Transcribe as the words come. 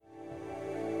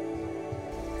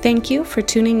Thank you for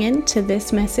tuning in to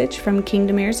this message from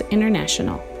Kingdom Heirs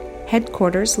International,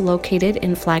 headquarters located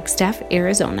in Flagstaff,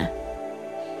 Arizona.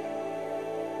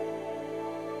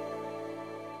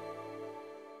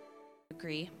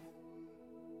 Agree.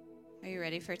 Are you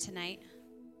ready for tonight?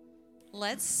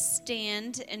 Let's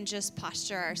stand and just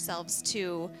posture ourselves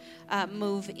to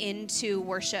move into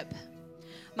worship.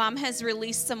 Mom has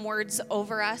released some words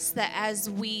over us that as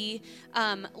we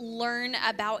learn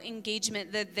about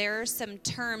engagement, that there are some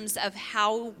terms of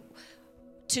how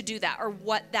to do that or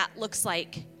what that looks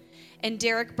like. And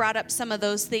Derek brought up some of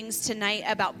those things tonight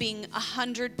about being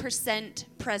 100%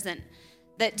 present.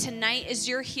 That tonight as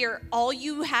you're here, all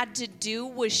you had to do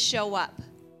was show up.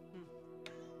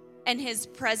 And his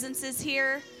presence is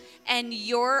here. And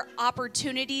your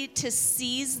opportunity to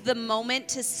seize the moment,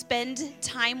 to spend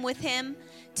time with him,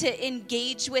 to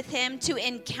engage with him, to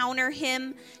encounter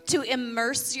him, to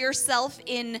immerse yourself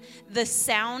in the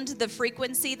sound, the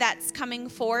frequency that's coming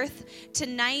forth.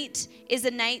 Tonight is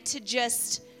a night to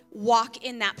just walk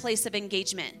in that place of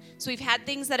engagement. So we've had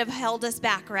things that have held us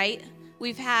back, right?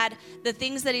 We've had the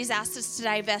things that he's asked us to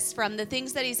divest from, the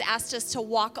things that he's asked us to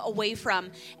walk away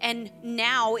from. And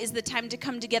now is the time to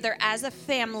come together as a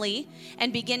family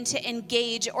and begin to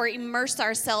engage or immerse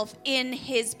ourselves in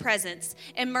his presence.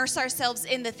 Immerse ourselves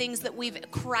in the things that we've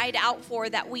cried out for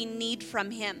that we need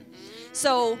from him.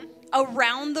 So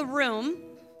around the room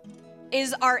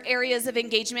is our areas of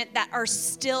engagement that are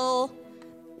still,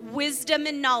 wisdom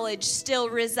and knowledge still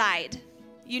reside.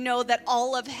 You know that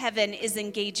all of heaven is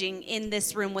engaging in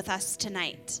this room with us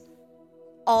tonight.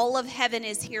 All of heaven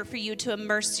is here for you to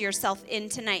immerse yourself in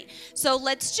tonight. So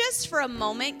let's just for a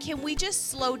moment, can we just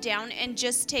slow down and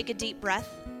just take a deep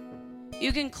breath?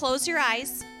 You can close your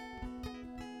eyes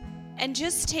and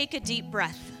just take a deep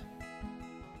breath.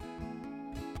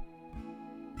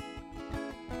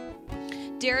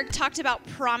 Derek talked about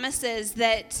promises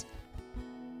that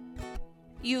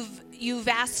You've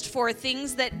asked for,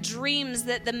 things that dreams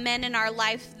that the men in our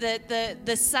life,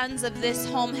 the sons of this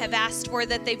home have asked for,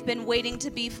 that they've been waiting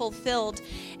to be fulfilled.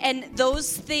 And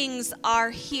those things are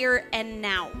here and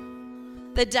now.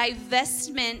 The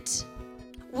divestment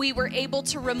we were able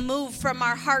to remove from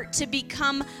our heart to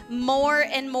become more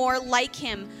and more like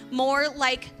him, more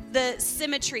like the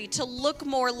symmetry, to look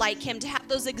more like him, to have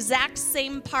those exact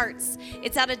same parts.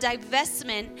 It's out of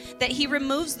divestment that he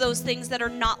removes those things that are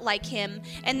not like him.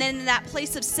 And then in that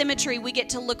place of symmetry, we get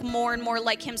to look more and more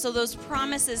like him. So those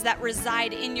promises that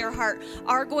reside in your heart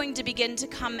are going to begin to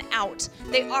come out.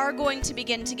 They are going to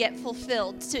begin to get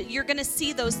fulfilled. So you're going to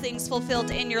see those things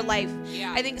fulfilled in your life.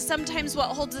 Yeah. I think sometimes what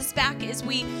holds us back is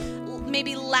we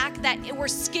maybe lack that. We're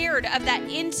scared of that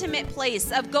intimate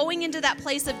place, of going into that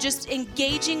place of just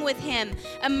engaging with him,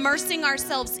 immersing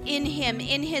ourselves in him,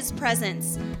 in his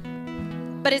presence.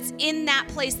 But it's in that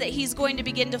place that he's going to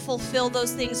begin to fulfill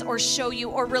those things or show you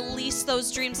or release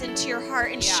those dreams into your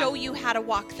heart and show you how to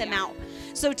walk them out.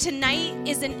 So tonight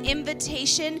is an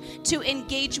invitation to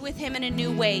engage with him in a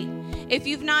new way. If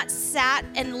you've not sat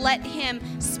and let him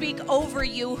speak over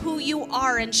you who you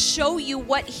are and show you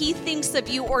what he thinks of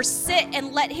you, or sit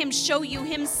and let him show you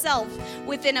himself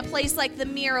within a place like the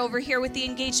mirror over here with the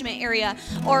engagement area,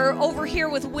 or over here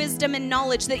with wisdom and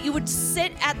knowledge, that you would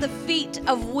sit at the feet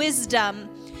of wisdom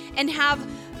and have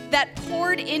that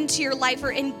poured into your life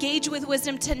or engage with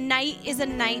wisdom. Tonight is a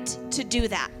night to do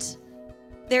that.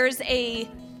 There's a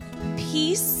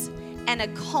peace and a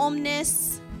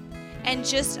calmness and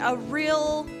just a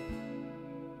real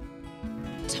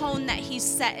tone that he's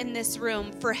set in this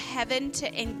room for heaven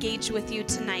to engage with you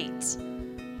tonight.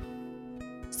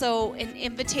 So an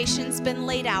invitation's been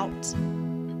laid out.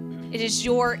 It is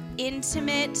your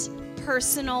intimate,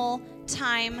 personal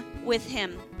time with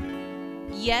him.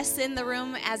 Yes, in the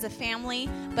room as a family,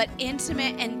 but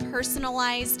intimate and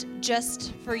personalized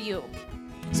just for you.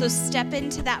 So step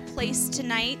into that place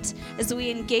tonight as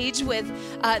we engage with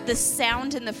the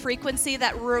sound and the frequency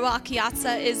that Ruach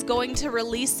Yatsa is going to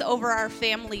release over our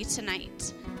family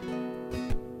tonight.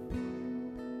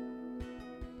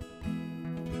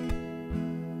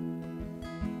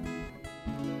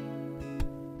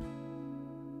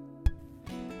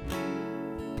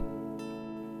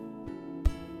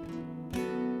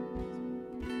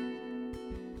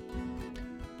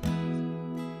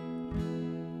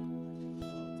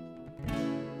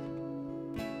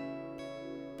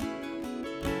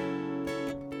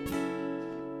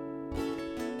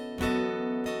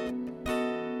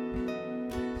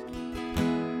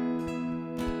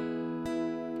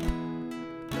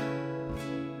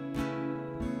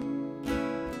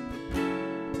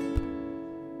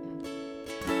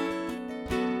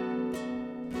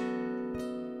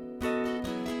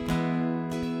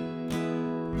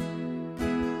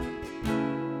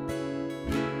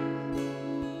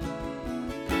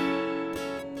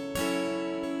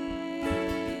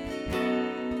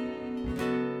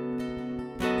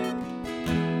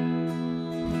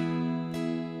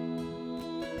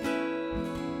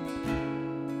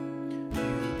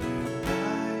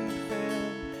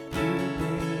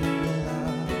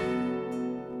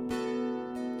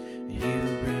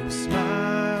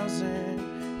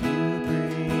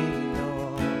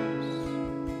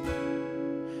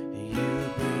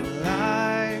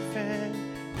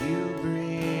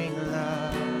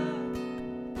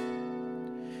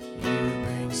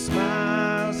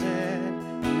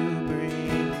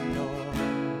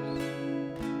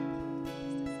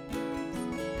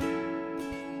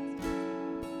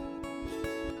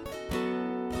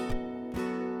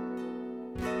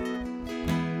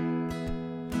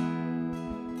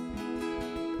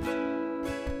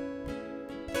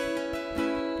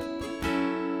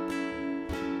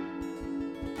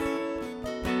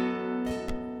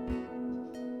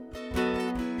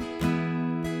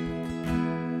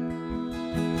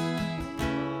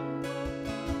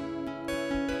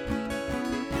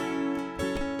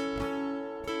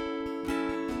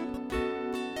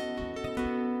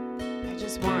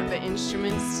 just want the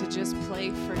instruments to just play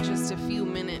for just a few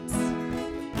minutes.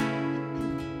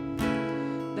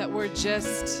 That we're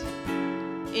just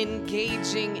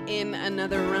engaging in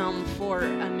another realm for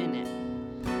a minute.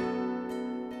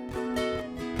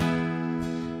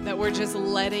 That we're just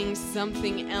letting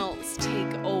something else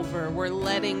take over. We're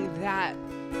letting that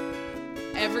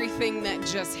everything that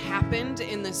just happened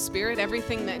in the spirit,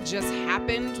 everything that just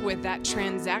happened with that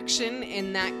transaction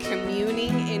and that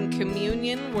communing in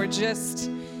communion, we're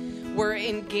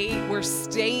engaged, we're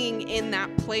staying in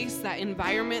that place, that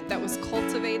environment that was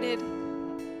cultivated.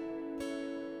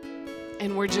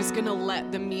 And we're just going to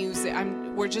let the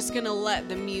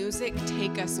music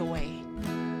take us away.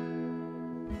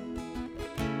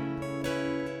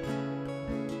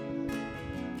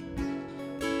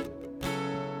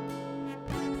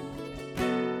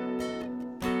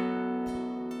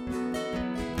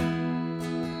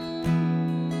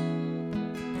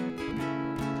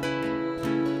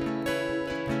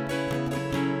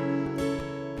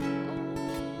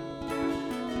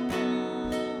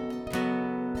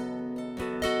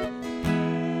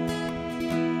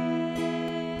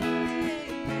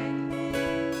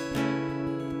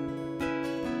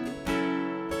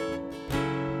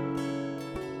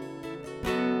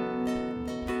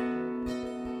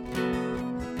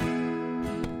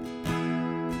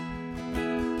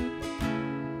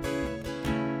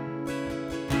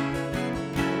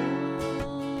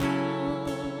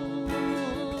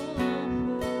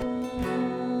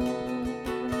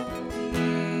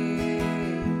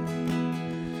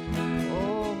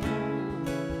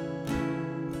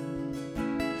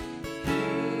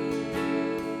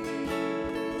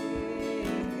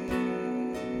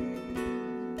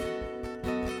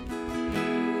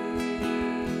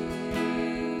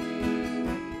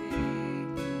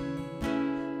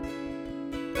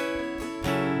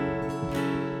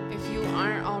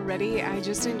 I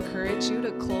just encourage you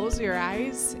to close your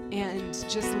eyes and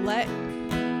just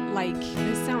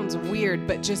this sounds weird,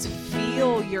 but just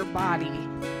feel your body.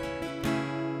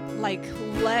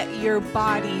 Let your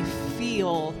body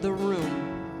feel the room.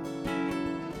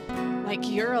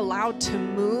 You're allowed to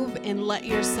move and let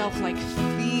yourself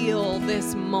feel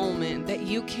this moment, that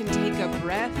you can take a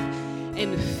breath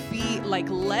and feel,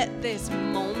 let this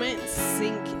moment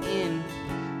sink in.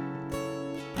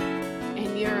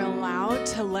 You're allowed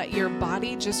to let your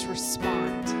body just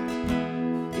respond.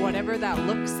 Whatever that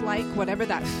looks like, whatever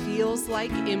that feels like,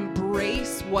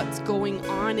 embrace what's going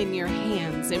on in your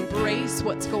hands. Embrace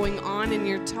what's going on in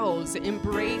your toes.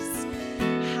 Embrace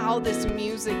how this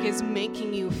music is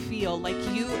making you feel.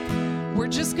 We're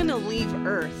just gonna leave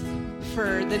Earth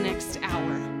for the next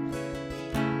hour.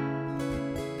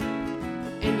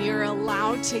 And you're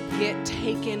allowed to get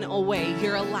taken away.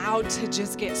 You're allowed to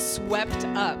just get swept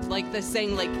up. Like the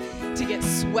saying, to get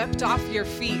swept off your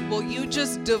feet. Well, you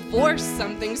just divorced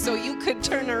something so you could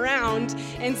turn around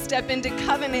and step into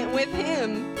covenant with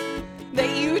Him.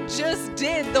 That you just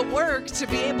did the work to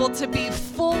be able to be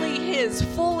fully His,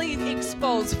 fully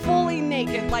exposed, fully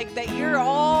naked, that you're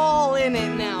all in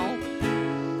it now.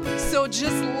 So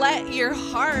just let your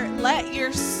heart, let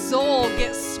your soul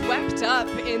get swept up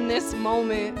in this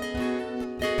moment.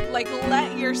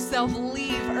 Let yourself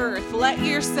leave Earth. Let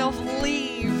yourself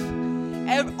leave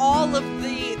all of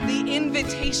the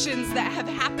invitations that have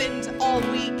happened all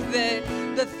week,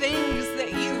 the things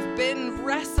that you've been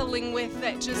wrestling with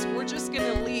that we're just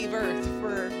going to leave Earth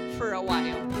for a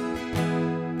while.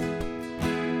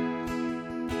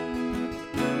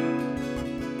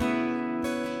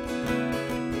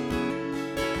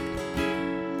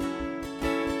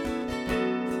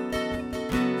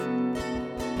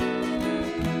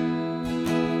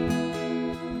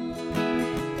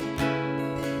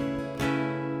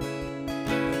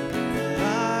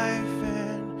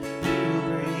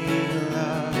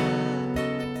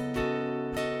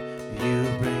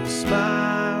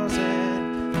 Smiles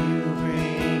and you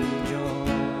bring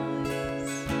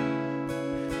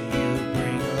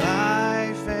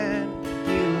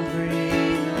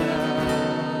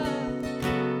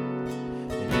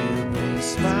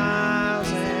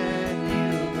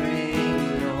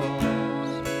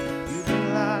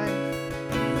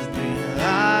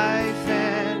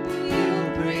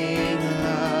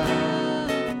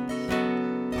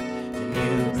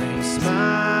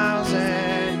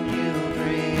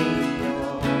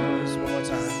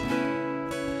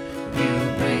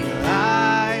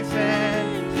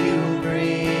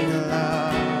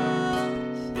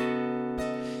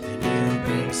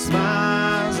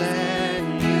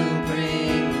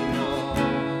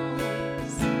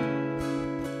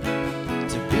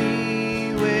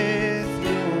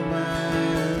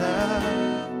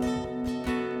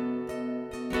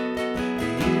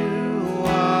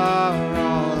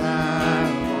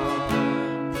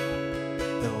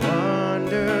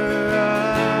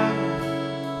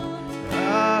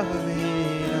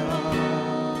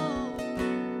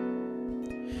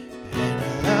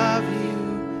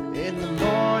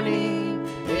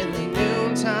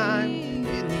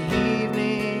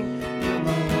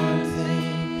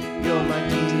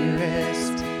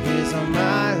Here's all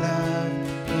my love,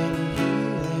 can you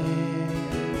feel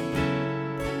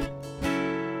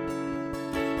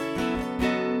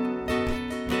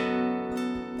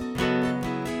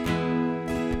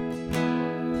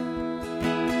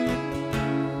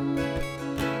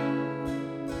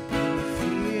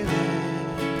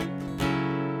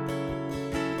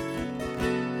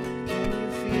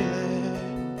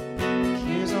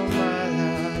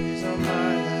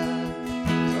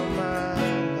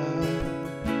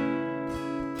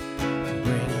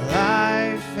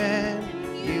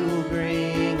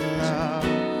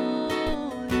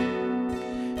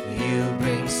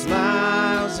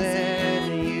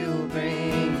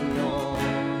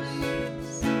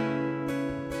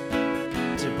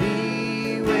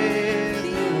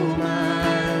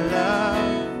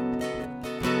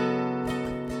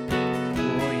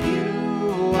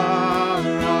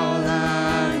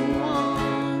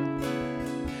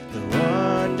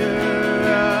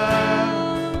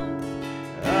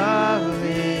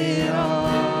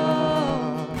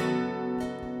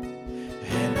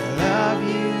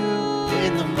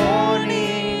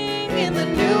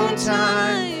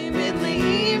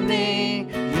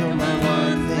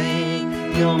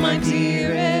you're my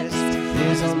dearest.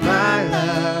 Here's all my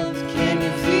love, can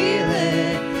you feel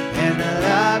it? And I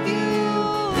love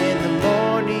you in the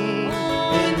morning,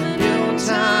 in the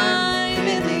noontime,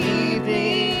 in the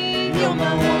evening. You're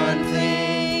my one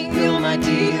thing, you're my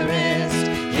dearest.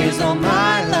 Here's all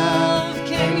my love,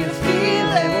 can you feel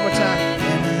it? One more time.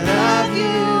 And I love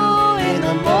you in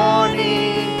the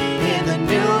morning, in the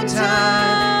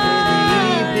noontime,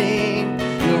 in the evening.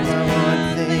 You're my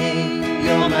one thing,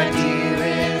 you're my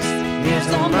dearest. Here's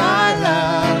all my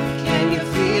love, can you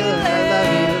feel it?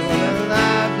 I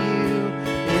love you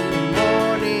in the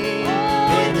morning,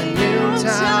 in the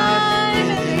noontime, in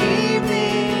the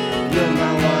evening. You're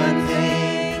my one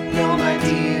thing, you're my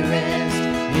dearest.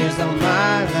 Here's all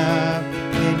my love,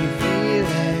 can you feel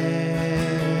it?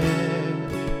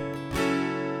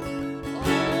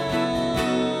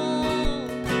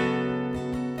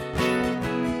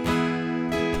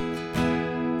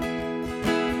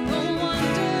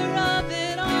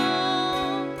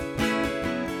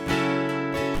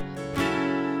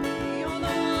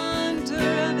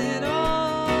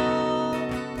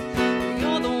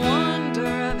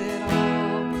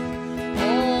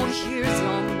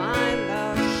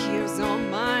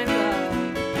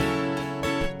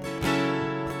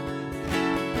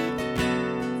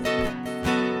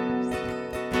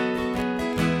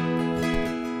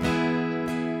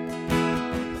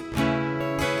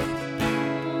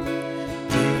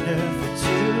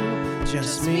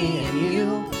 Just me and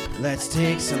you, let's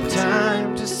take some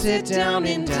time to sit down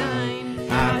and dine.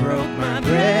 I broke my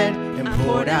bread and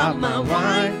poured out my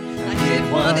wine. I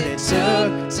did what it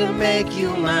took to make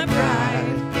you my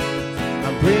bride.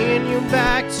 I'm bringing you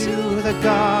back to the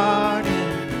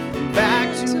garden,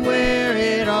 back to where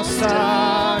it all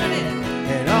started.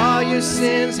 And all your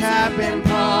sins have been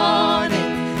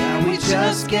pardoned. Now we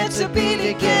just get to be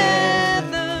together.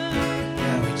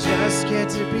 Now we just get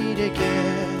to be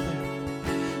together.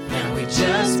 We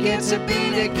just get to be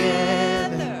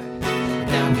together.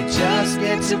 Now we just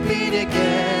get to be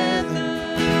together.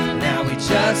 Now we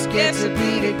just get to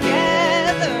be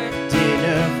together.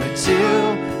 Dinner for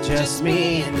two, just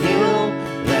me and you.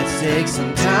 Let's take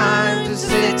some time to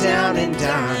sit down and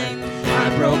dine.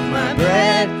 I broke my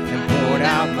bread and poured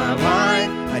out my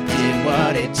wine. I did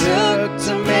what it took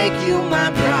to make you my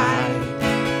bride.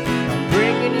 I'm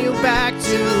bringing you back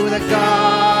to the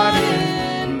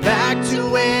garden, back to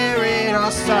where it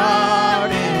all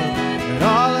started. And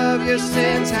all of your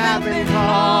sins have been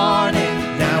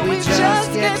pardoned. Now we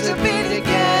just get to be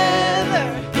together.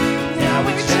 Now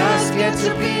we just get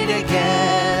to be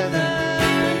together.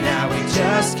 Now we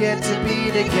just get to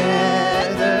be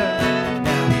together.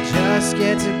 Now we just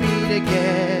get to be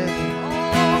together.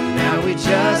 Now we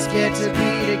just get to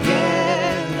be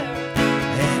together.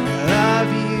 And I love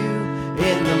you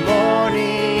in the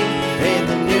morning, in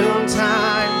the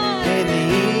noontime, in the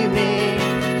evening.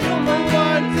 You're my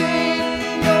one thing,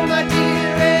 you're my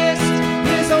dearest.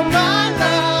 Here's all my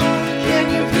love, can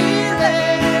you feel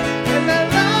it? And I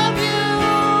love you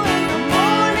in the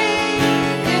morning,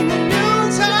 in the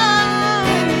noontime,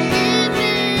 in the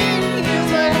evening. Here's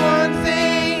my one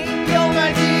thing, you're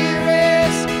my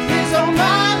dearest. Here's all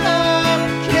my love,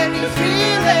 can you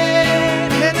feel it?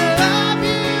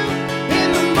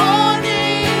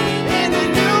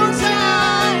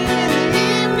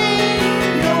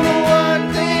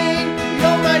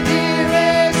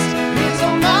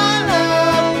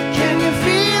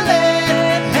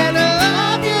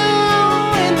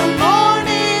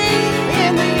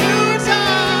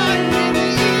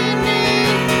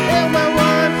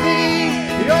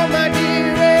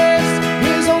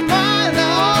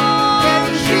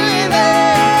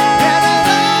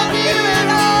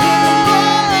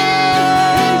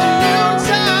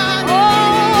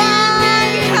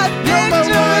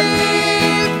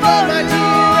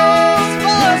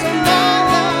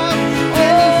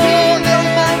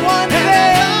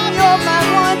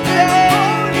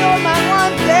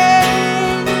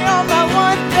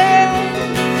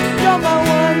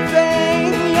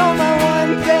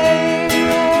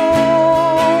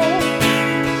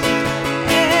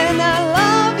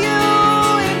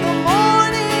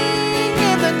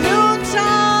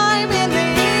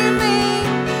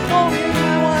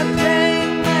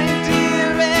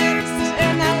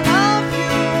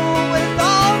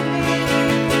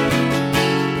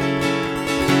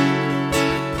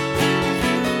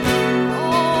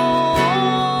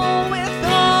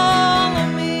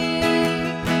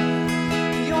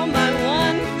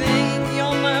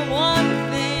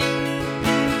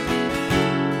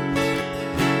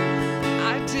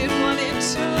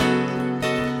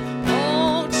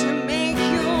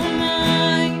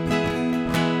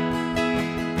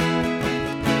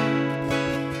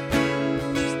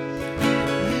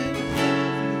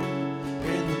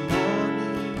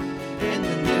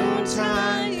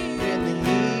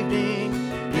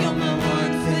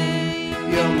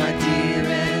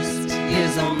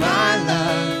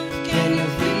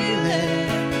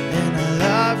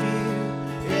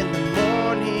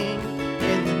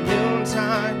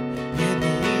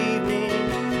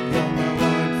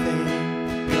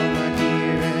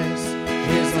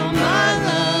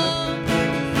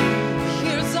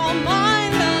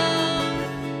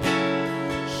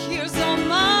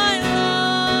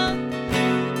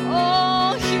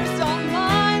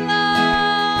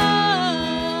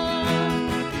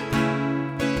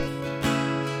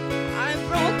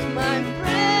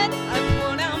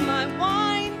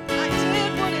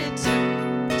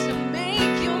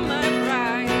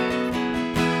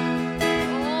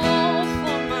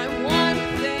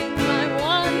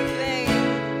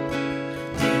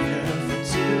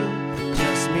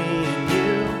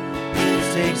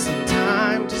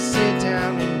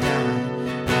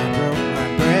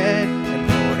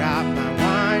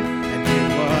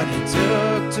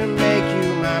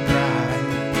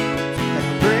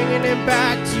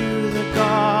 back to the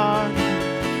garden,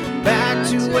 back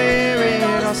to where it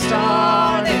all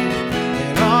started.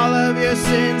 And all of your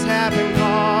sins have been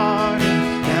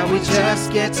pardoned. Now we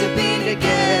just get to be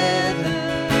together.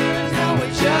 Now we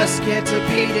just get to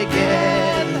be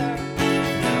together.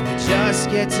 Now we just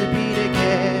get to be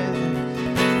together.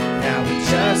 Now we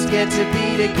just get to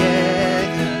be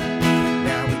together.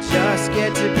 Now we just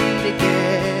get to be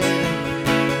together.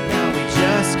 Now we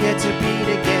just get to be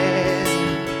together.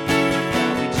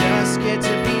 Now we just get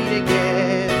to be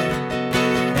together.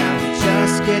 Now we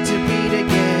just get to be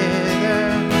together.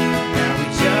 Now we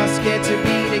just get to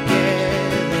be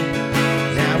together.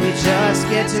 Now we just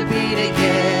get to be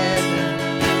together.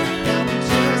 Now we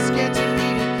just get to be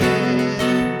together.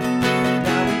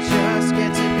 Now we just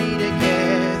get to be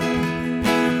together.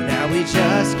 Now we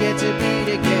just get to be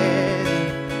together.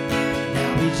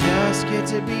 Now we just get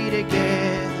to be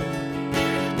together.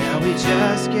 Now we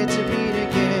just get to be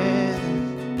together.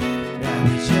 Now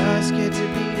we just get to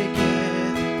be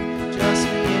together. Just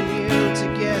me and you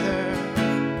together.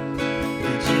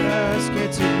 We just get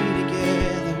to be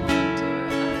together.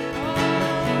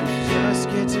 We just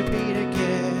get to be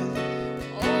together.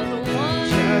 We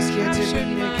just get to be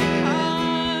together.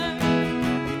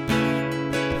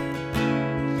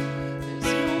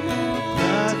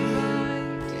 Love you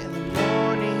in the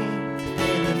morning,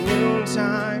 in the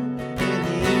noontime, in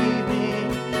the evening.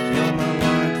 You're my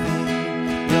one thing.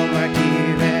 You're my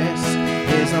dearest.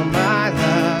 Is all my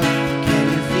love. Can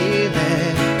you feel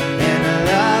it? And I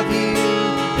love you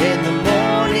in the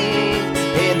morning,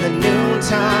 in the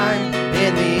noontime,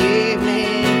 in the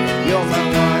evening. You're my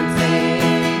one thing.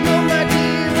 You're my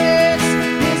dearest.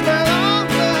 Is my long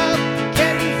love.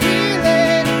 Can you feel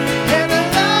it? And I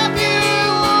love you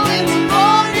in the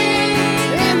morning,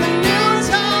 in the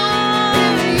noontime,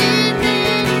 in the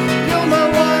evening. You're my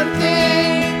one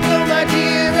thing. You're my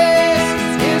dearest.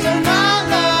 Is all my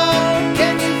love.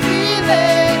 Can you feel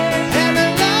it? And I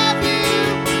love you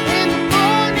in the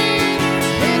morning,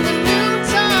 in the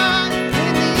noontime,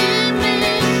 in the evening.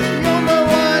 You're my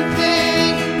one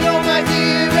thing. You're my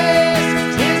dearest.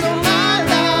 Is all my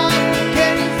love.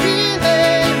 Can you feel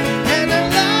it? And I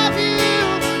love you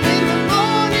in the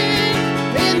morning,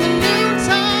 in the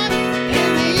noontime,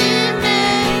 in the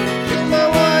evening. You're my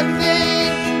one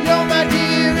thing. You're my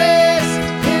dearest.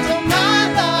 Is all my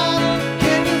love.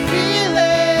 Can you feel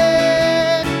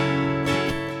it?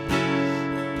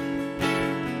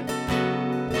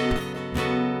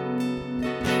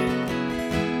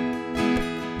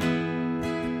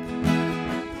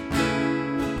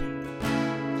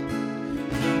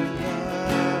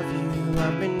 Love you,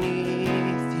 I'm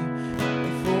beneath you. I'm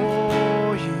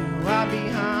before you, I'm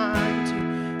behind you.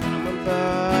 I'm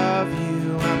above you,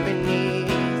 I'm beneath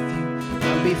you.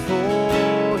 I'm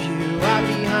before you, I'm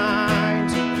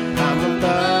behind you. I'm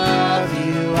above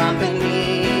you, I'm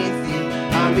beneath you.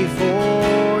 I'm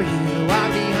before you, I'm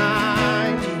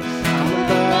behind you. I'm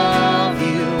above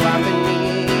you, I'm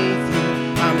beneath you.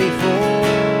 I'm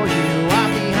before you, I'm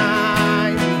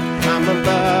behind you. I'm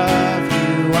above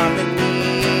you, I'm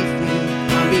beneath you.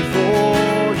 I'm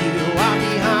before you, I'm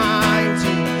behind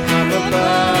you. I'm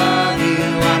above you,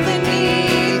 I'm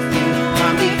beneath you.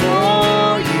 I'm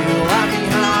before you, I'm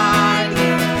behind you.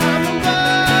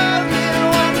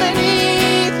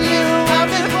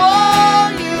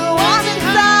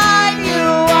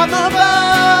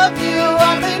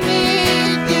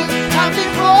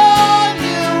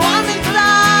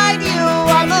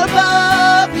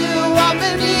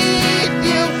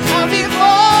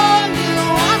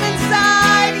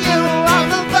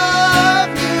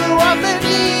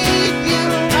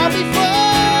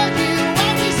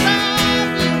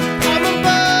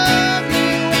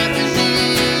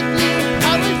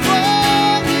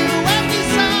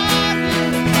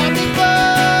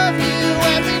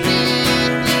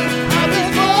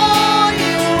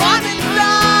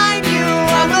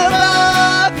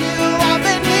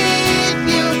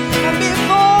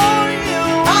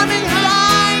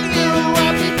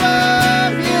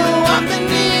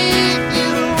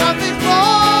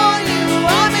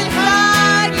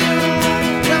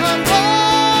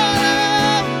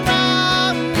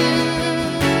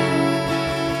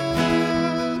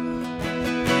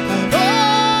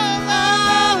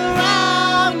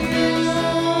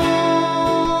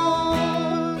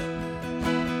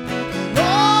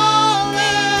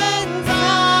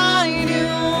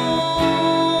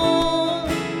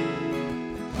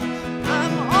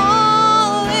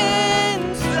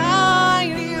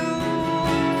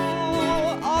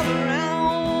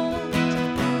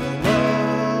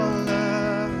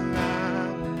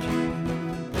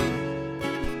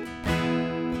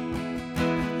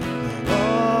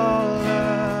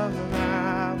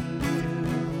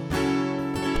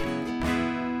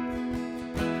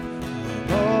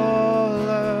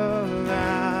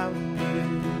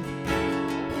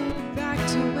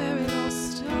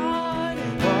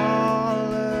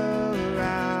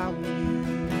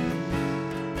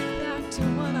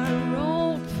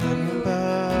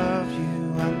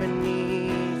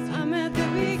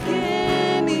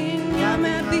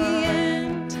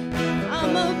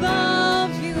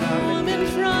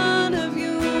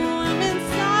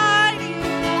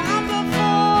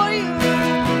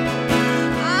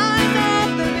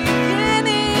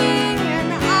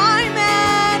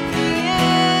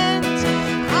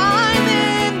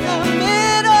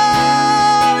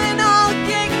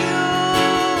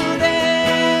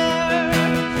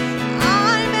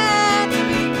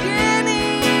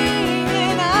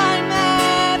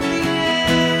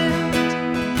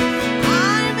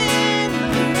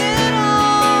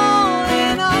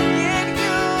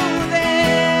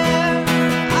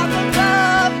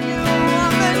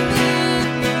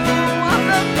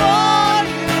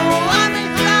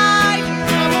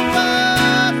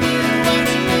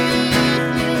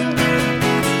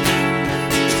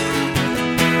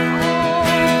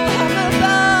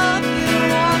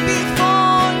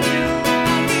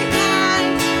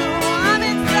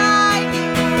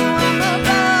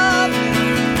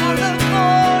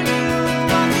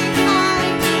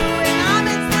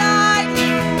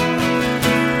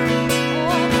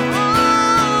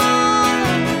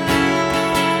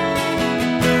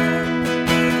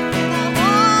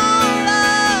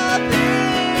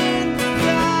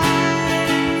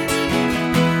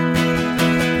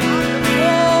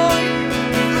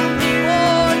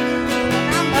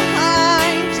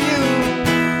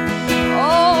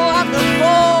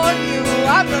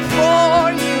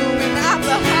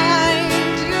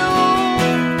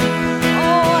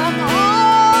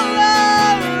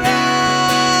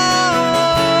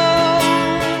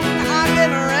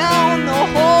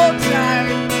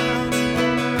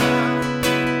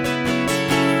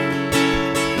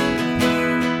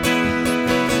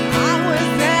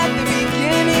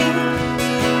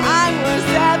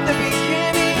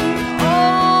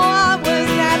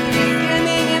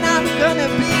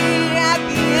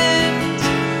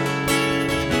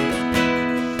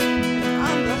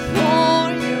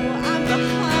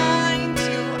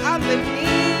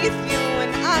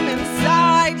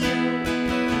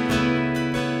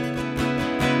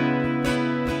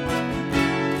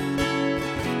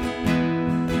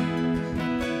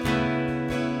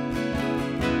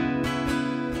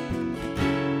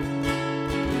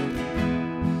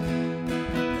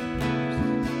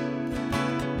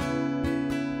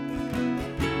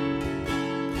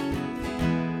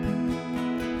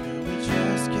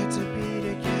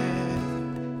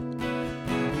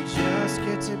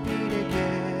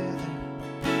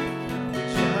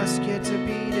 get to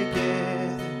be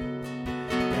together.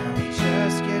 Now we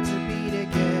just get to be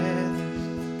together.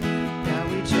 Now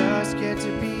we just get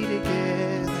to be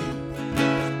together.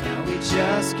 Now we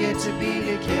just get to be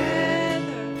together.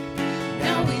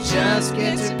 Now we just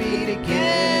get to be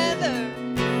together.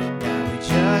 Now we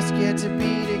just get to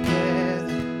be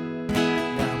together.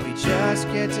 Now we just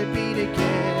get to be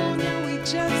together. Now we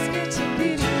just get to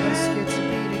be Just get to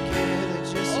be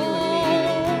together, just you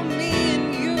Oh, me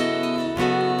and you.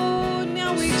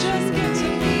 Now we just get to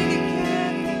be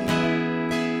together.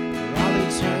 for all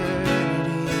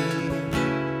eternity.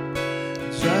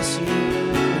 Just you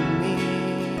and me.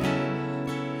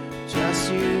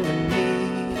 Just you and me.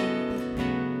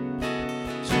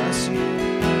 Just you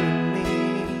and me.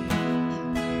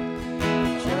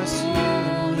 Just you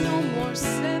Oh, and me. no more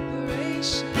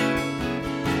separation.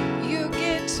 You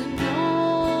get to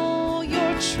know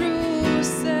your true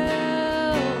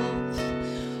self.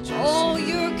 Oh,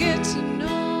 you get to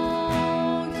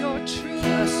know your true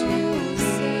Just you and me.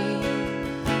 self.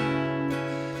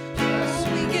 Just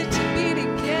Oh, we get to be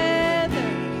together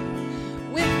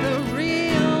with the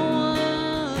real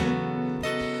one,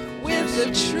 with the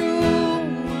true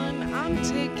one. I'm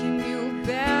taking you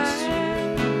back.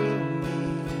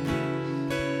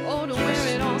 Oh, to where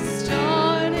it all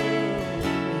started.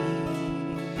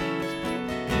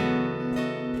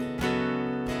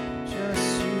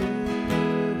 Just you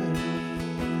and me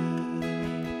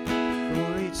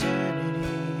for eternity.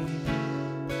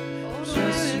 Oh, to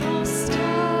where it all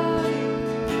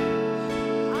started.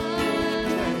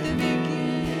 I'm at the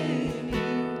beginning.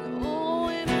 Oh,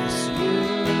 and Just I'm you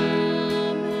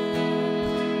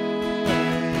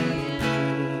at the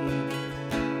end.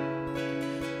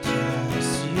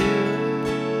 Just you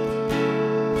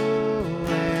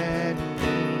and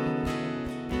me.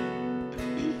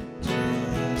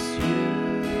 Just you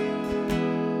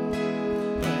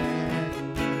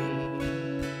and me.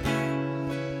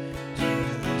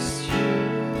 Just you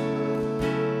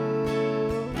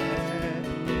and me.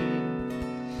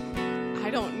 I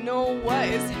don't know what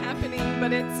is happening,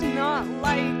 but it's not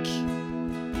like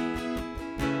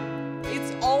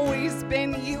it's always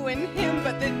been you and him,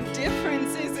 but the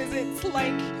difference is it's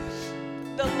like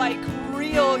the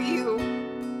real you.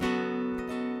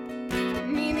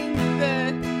 Meaning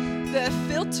the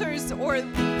filters or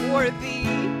the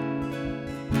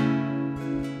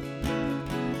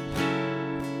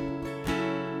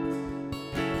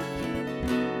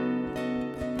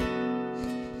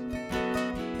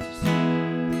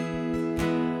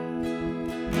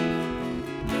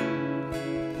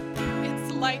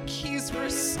it's like he's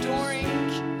restoring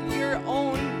your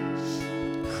own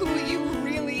who you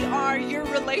really are, your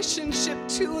relationship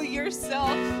to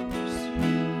yourself.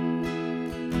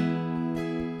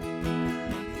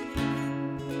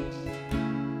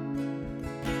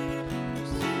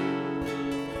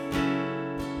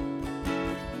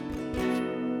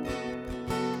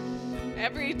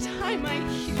 Every time I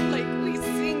hear, we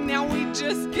sing, now we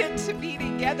just get to be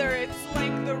together. It's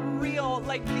like the real,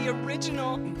 like the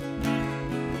original.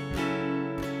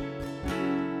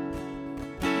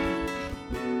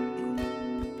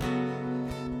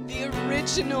 The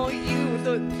original you,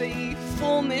 the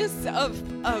fullness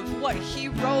of what he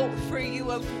wrote for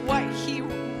you, of what he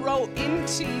wrote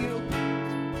into you.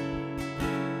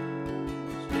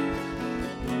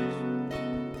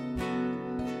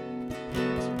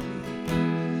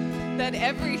 That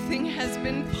everything has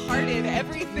been parted,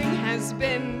 everything has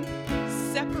been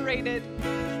separated,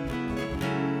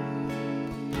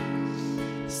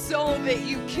 so that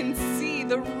you can see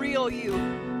the real you.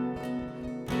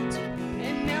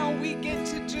 And now we get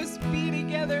to just be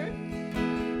together.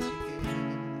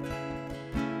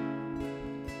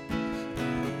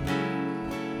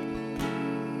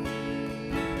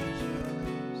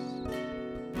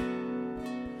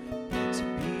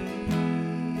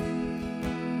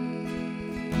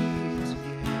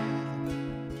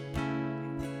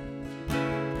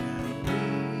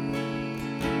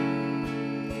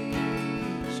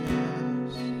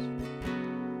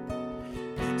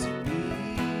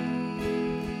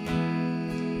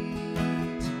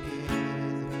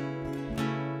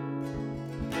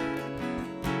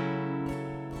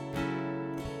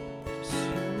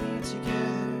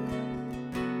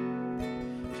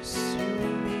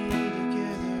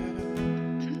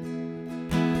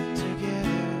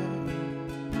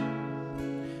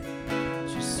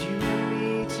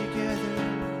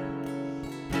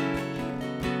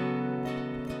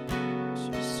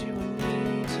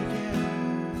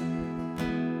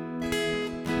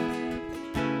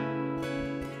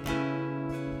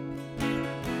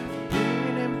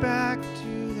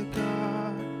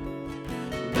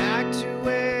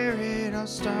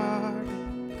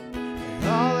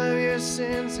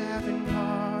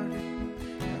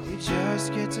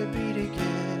 just get to be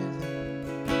together.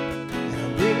 And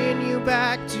I'm bringing you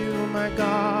back to my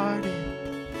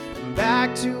garden,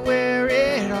 back to where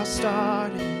it all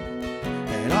started.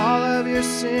 And all of your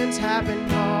sins have been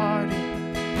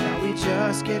pardoned. Now we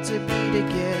just get to be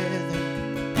together.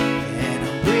 And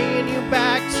I'm bringing you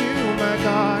back to my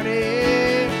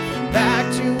garden,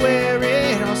 back to where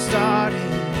it all started.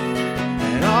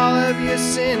 And all of your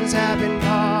sins have been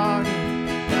pardoned.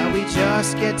 Now we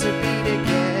just get to be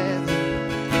together.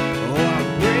 Oh,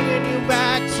 I'm bringing you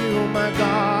back to my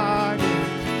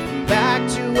garden, back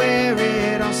to where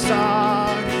it all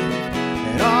started.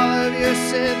 And all of your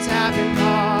sins have been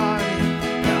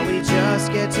pardoned. Now we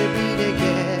just get to be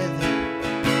together.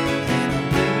 And I'm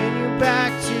bringing you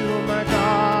back to my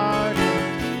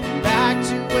garden, back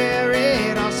to where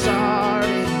it all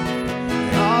started.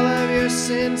 And all of your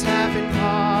sins have been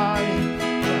pardoned.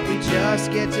 Now we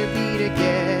just get to be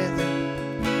together.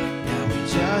 Now we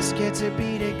just get to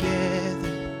be together.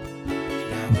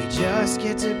 Now we just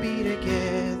get to be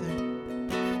together.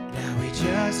 Now we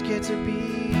just get to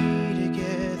be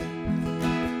together.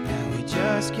 Now we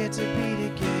just get to be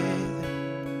together.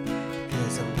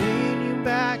 'Cause I'm bringing you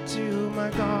back to my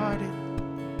garden,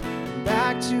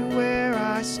 back to where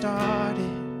I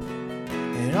started.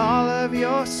 And all of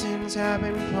your sins have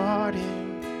been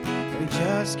pardoned. We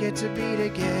just get to be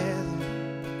together.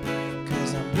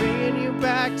 'Cause I'm bringing you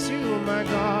back to my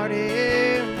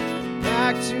garden,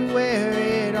 back to where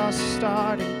it all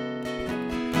started.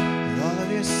 And all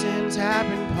of your sins have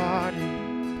been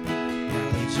pardoned. Now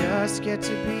we just get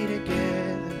to be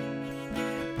together.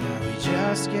 Now we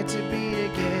just get to be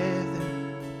together.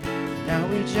 Now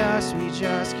we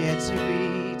just get to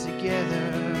be together.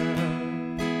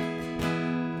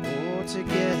 Oh,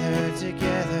 together,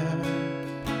 together.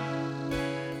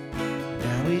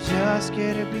 Now we just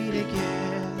get to be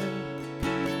together.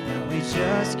 Now we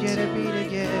just get to be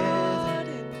together.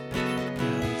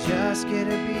 Now we just get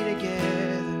to be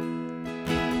together.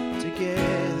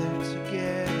 Together,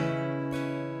 together.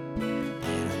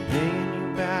 And I'm bringing you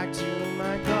back to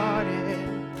my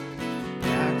garden,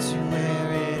 back to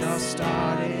where it all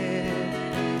started.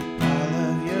 All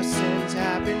of your sins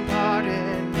have been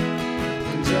pardoned.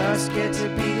 We just get to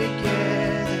be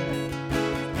together.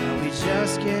 Now we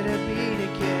just get to be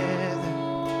together.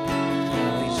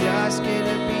 Now we just get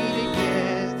to be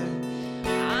together.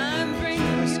 I'm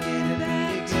bringing Just you get to be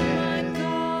back to my together.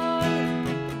 garden,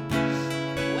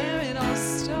 where it all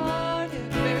started,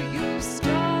 where you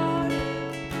started.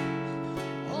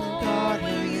 Oh, garden,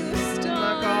 where you my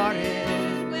started,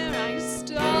 garden. where I In my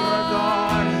started.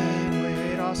 garden, where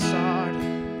it all started.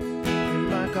 In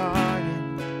my garden,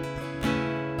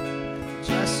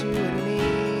 just you and me.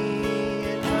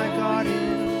 In my garden,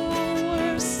 You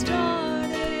were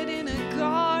started in a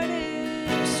garden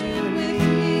just you and with me.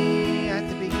 me. At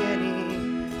the beginning,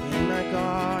 in my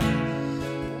garden,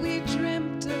 We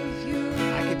dreamt of you.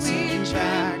 I could We take you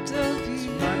back dreamt of to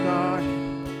you. my garden,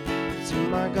 to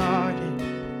my garden,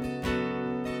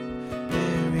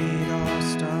 where it all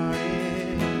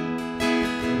started,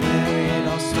 where it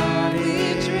all started.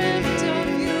 We dreamt of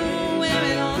you where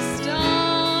it all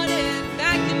started,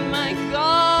 back in my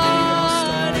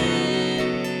garden.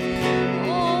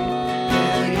 Oh,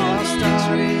 Where it all you're my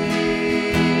started,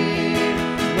 dream.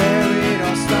 where it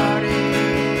all started.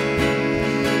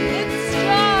 It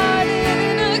started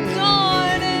in a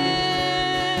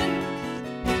garden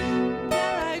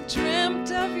where I dreamt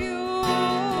of you.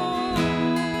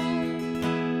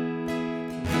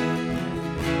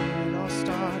 Where it all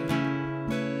started.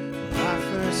 Well, I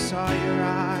first saw your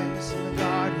eyes in the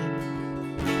garden,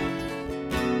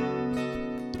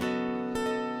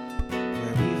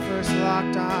 where we first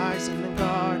locked eyes in the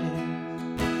garden.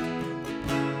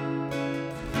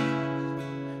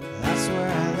 That's where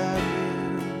I love you.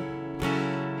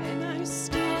 And I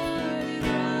started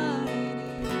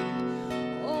writing.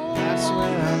 Oh, That's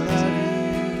where I love you.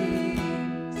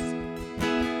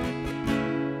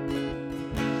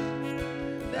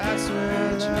 That's where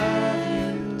I love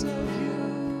dreamt of you.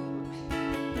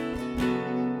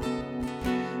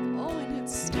 Oh, and it you.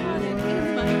 started You in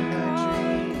were my my garden.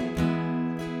 dream,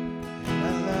 and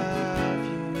I love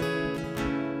you.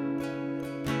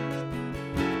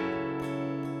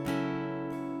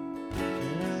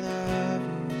 And I love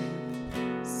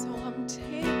you. So I'm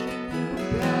taking you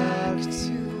back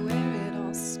to where it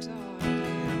all started.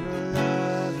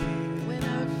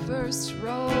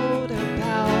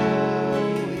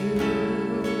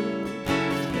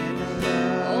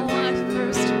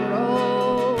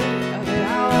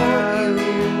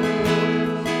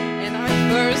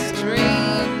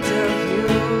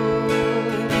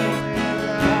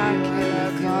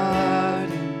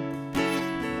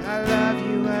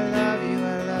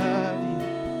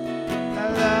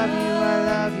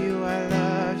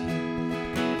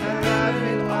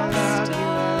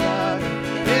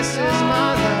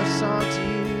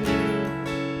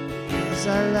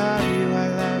 'cause I love you, I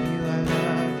love you, I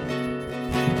love you.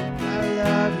 I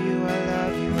love you, I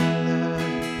love you, I love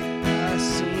you. I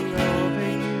sing over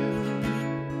you.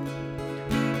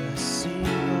 I sing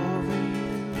over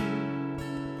you.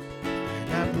 And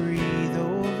I breathe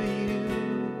over you.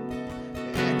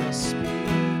 And I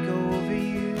speak over you.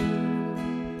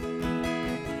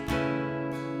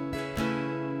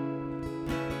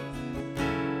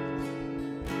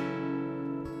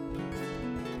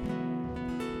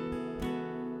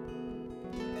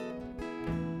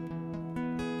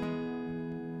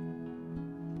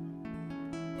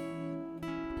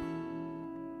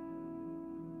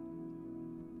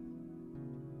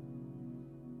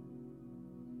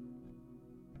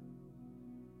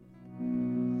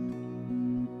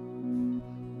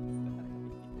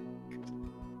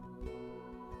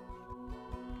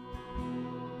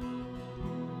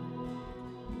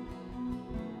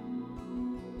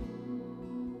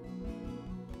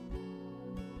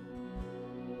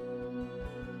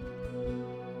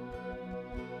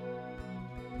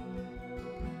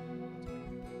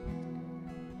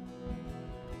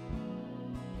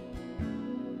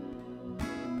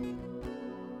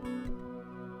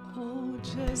 Oh,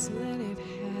 just let it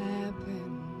happen.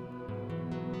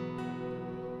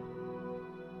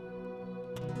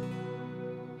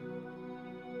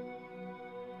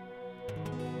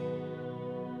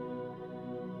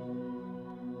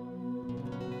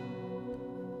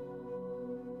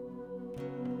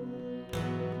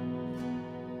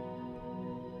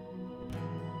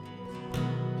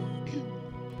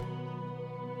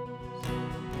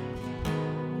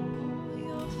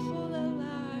 You're full of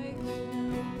life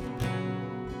now.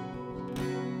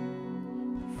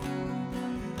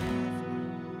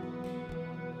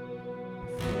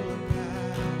 Full of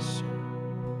passion.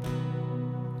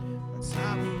 That's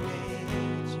how we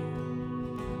made you.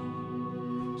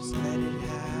 Just let it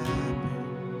happen.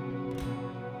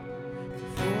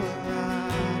 You're full of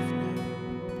life now.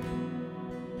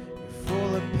 You're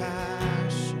full of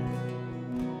passion.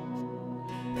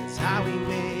 That's how we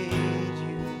made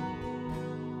you.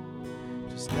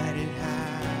 Just let it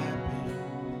happen.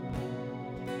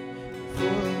 You're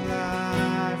full of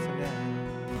life now.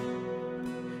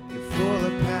 You're full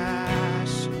of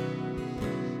passion.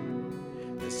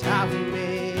 That's how we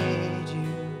made you.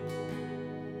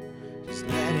 Just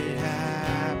let it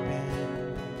happen.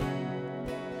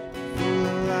 You're full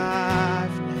of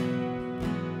life now.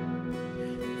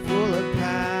 You're full of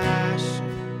passion.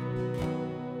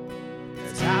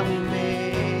 That's how we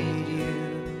made you.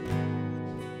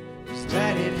 Just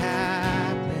let it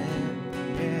happen.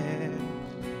 Yeah.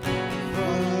 You're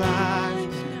full of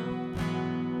life now.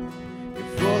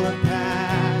 You're full of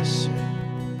passion.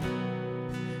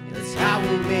 That's how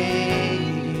we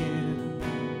made you.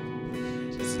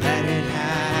 Just let it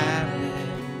happen.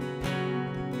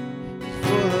 You're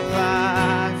full of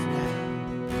life now.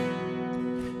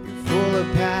 You're full of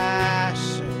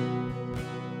passion.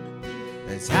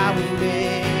 That's how we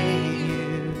made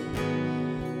you.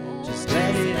 Just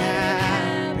let it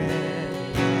happen.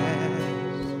 Yes.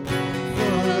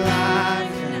 Full of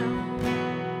life now.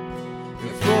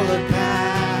 You're full of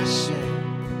passion.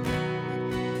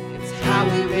 It's how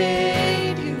we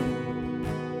made you.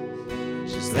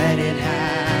 Just let it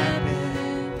happen.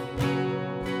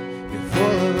 You're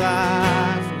full of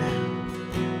life now.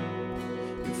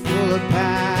 You're full of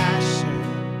passion.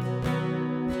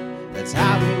 That's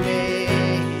how we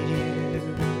made you.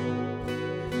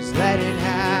 Just let it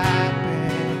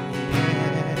happen.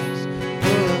 Yes.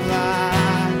 Full of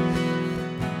life.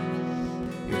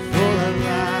 You're full of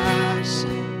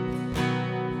passion.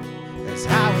 That's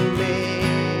how we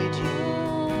made you.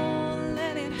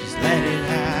 Just let it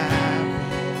happen.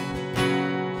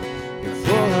 You're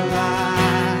full of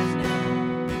life now.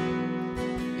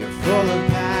 You're full of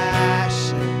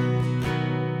passion.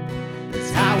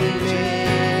 That's how we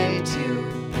made you.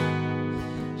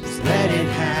 Just let it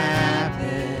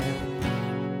happen.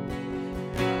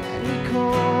 And he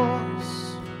calls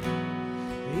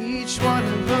each one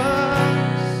of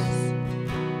us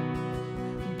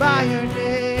by our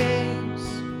names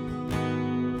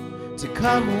to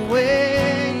come away.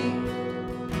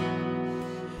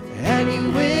 And he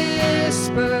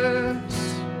whispers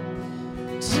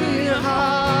to your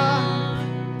heart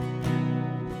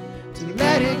to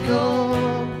let it go,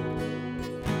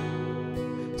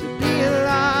 to be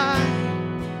alive.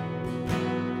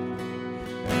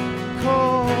 And he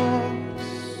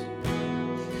calls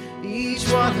each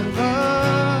one of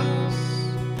us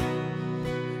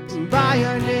by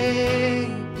our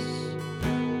names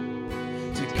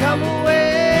to come away.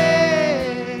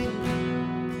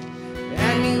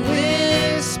 And he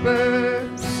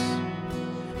whispers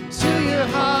to your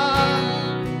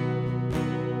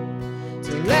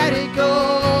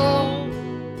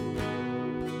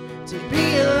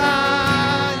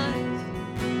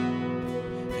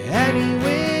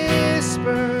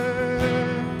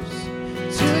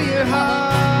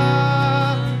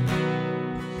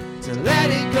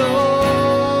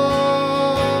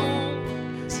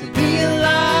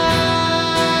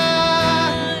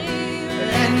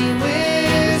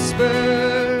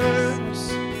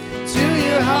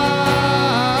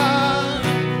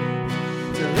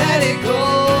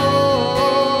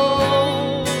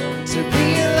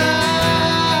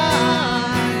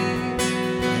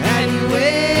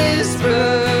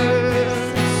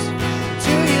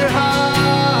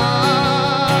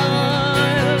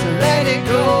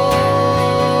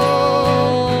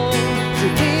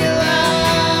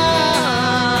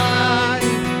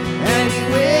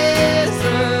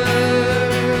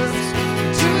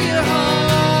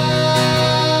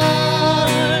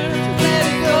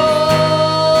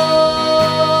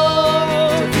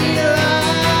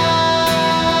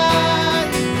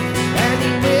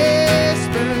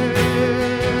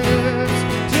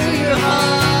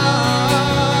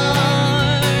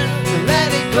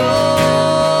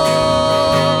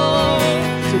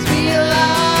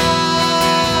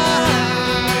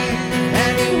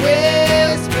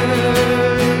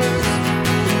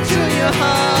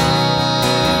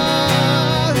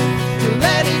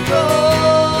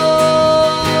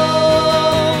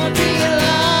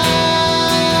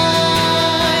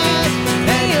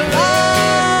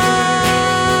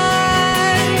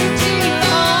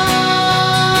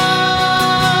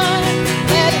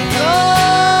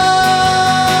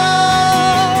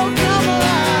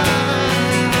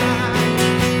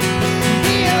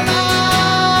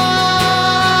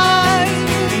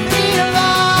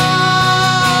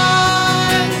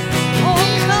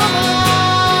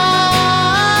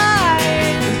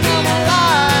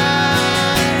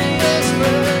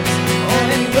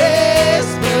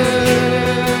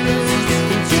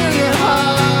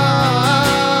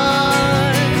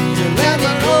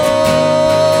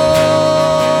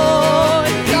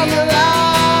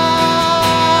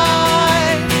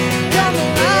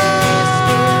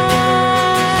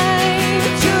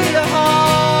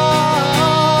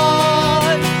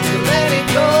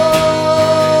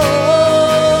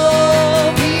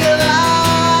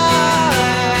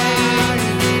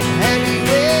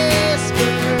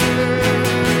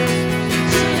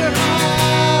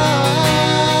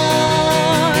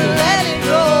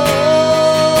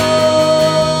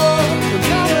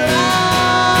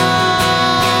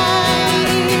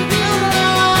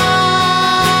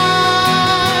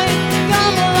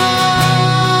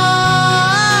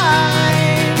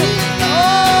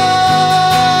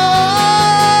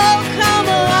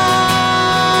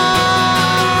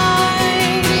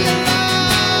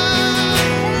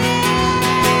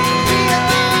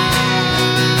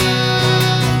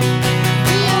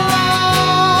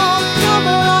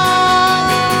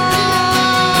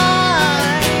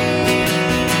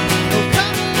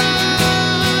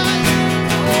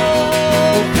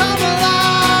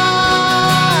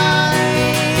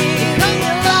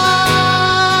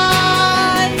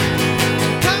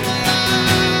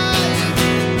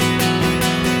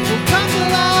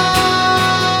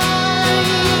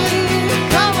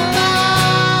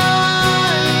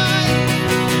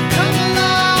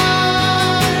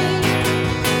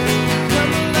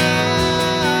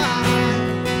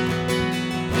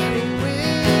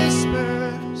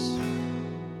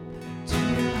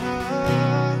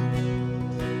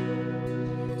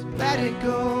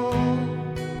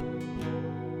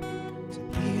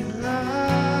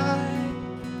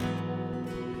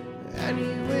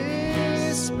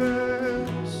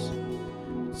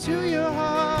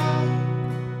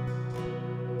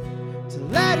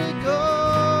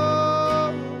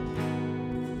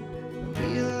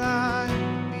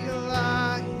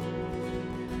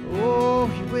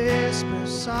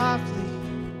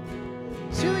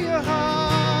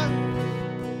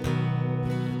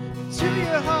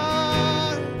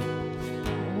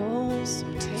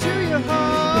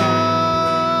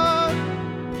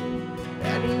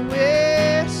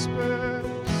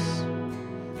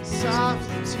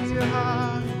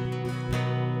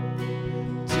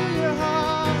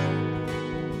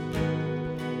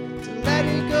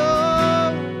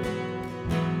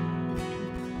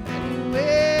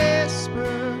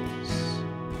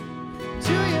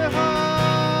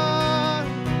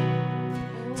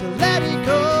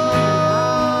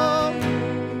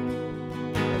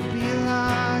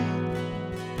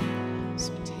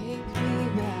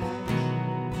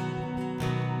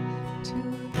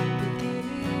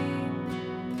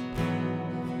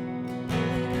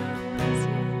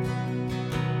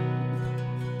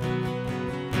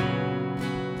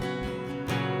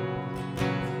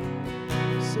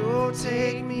So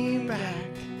take me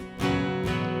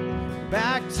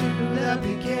back to the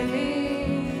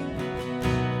beginning.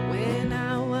 When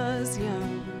I was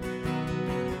young,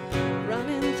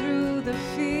 running through the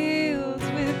fields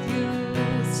with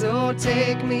you. So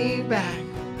take me back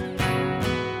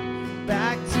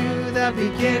to the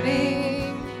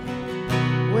beginning.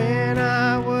 When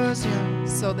I was young.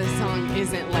 So this song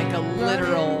isn't like a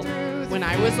literal, when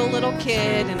I was a little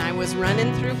kid and I was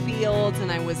running through fields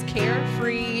and I was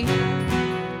carefree,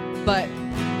 but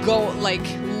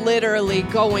literally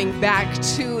going back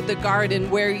to the garden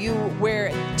where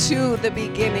to the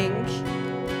beginning.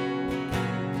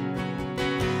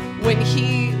 When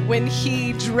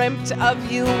he dreamt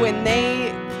of you, when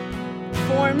they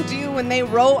formed you, when they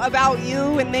wrote about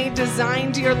you, when they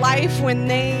designed your life, when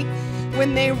they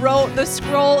wrote the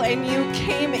scroll and you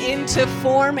came into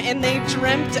form and they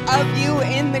dreamt of you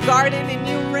in the garden and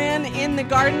you ran in the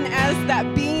garden as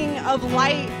that being of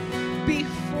light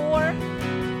before,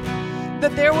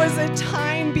 that there was a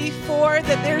time before,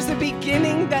 that there's a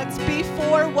beginning that's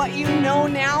before what you know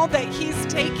now, that he's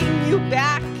taking you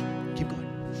back. Keep going.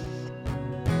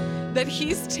 That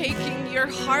he's taking your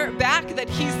heart back, that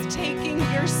he's taking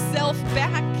yourself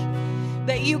back,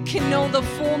 that you can know the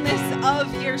fullness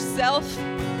of yourself.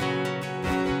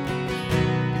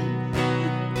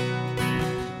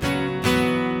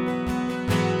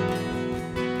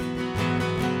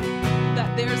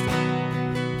 That there's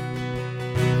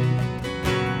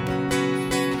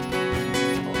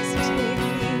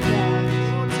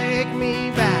Take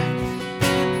me back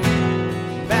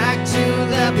to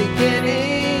the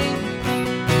beginning.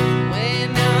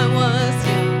 when I was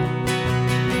young,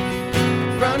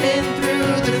 Running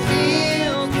through the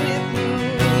fields with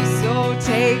you. so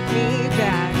take me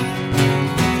back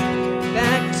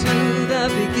to the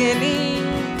beginning.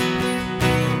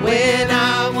 When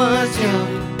I was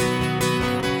young,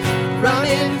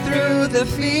 running through the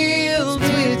fields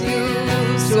with you.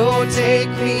 So take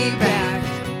me back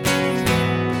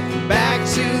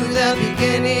to the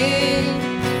beginning.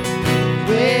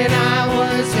 When I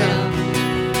was young,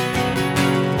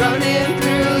 running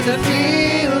through the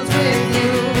fields with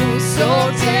you.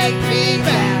 So take me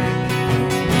back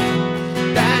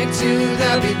to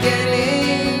the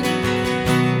beginning.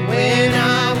 When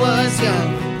I was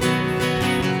young,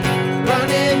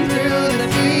 running through the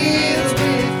fields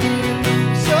with you.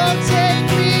 So take me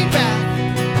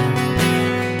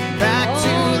back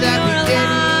to the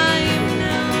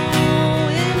beginning.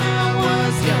 When I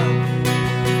was young,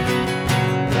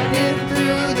 running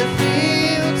through the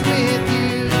fields with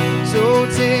you. So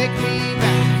take me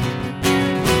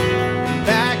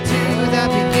back to the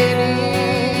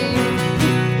beginning.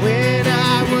 When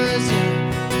I was young,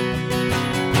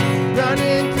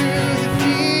 running through the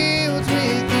fields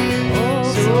with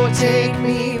you. So take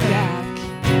me back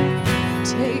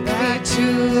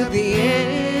to the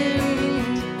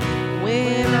end.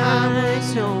 When I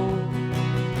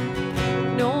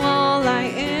know all I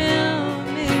am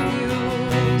in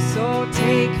you, so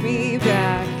take me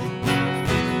back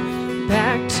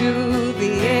to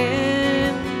the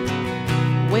end.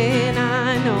 When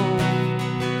I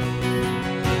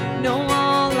know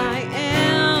all I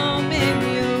am in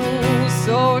you,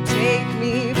 so take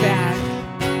me back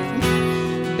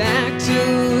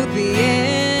to the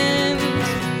end.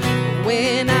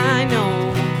 When I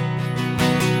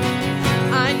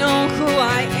know who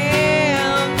I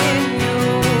am in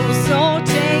you, so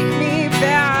take me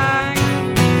back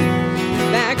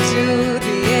to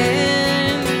the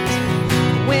end.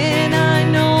 When I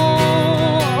know,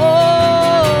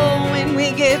 when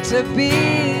we get to be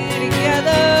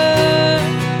together,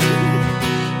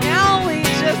 now we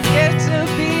just get to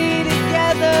be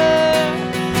together.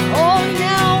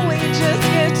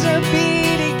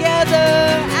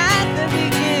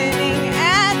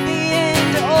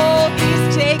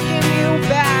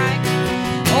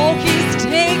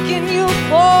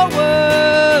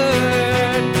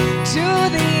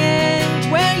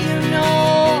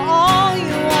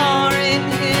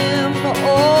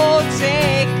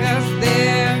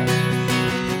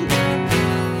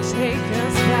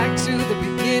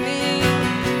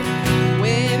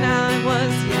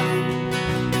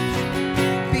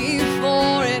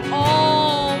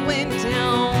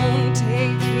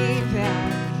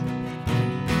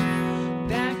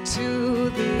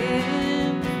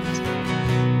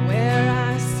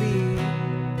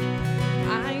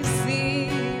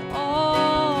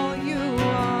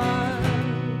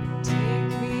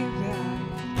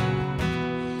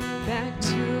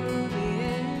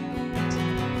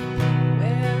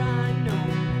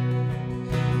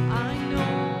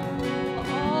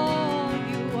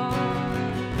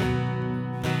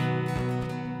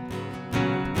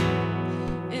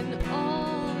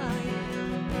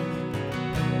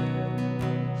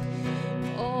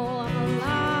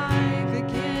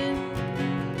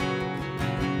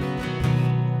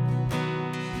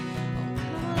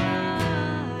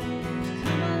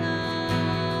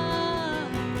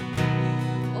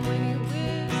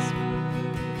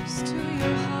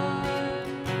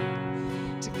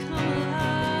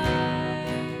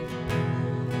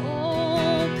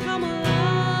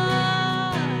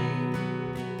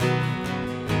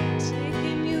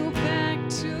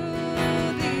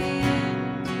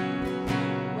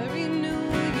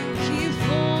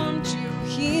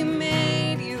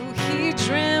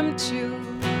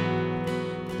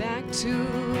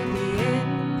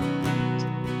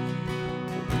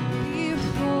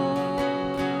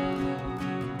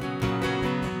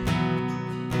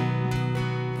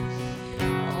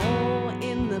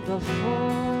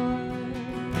 before.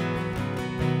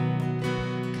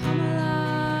 Come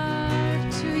alive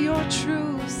to your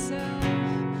true self.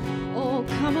 Oh,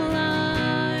 come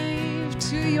alive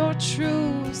to your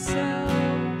true self.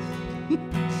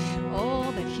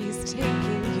 Oh, that he's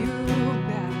taking you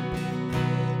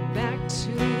back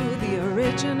to the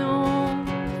original.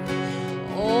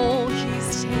 Oh,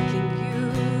 he's taking you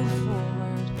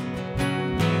forward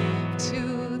to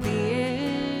the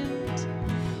end,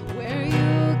 where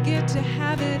you get to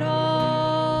have it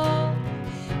all.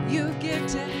 You get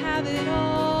to have it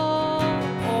all.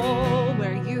 Oh,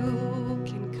 where you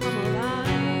can come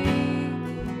alive.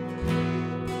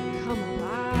 Come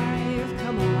alive,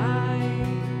 come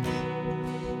alive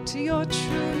to your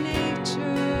true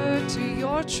nature, to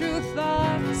your true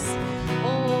thoughts,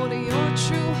 oh, to your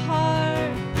true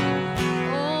heart.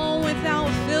 Oh, without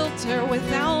filter,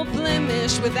 without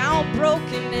blemish, without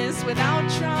brokenness, without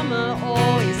trauma.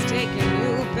 Oh, he's taking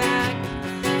you back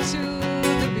to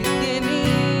the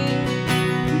beginning,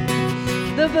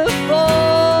 the before.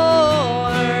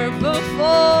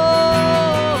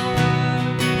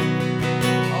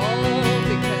 Oh,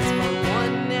 because we're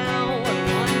one now, we're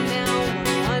one now,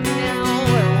 we're one now,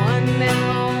 we're one now.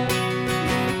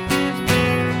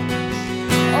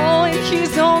 Oh, and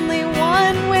he's only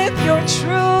one with your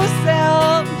true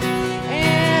self.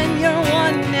 And you're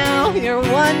one now, you're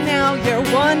one now, you're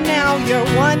one now, you're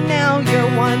one now,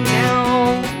 you're one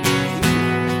now.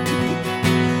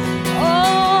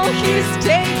 Oh, he's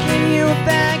taking you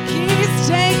back, he's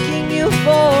taking you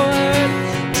forward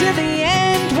to the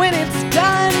end, when it's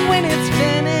done, when it's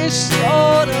finished.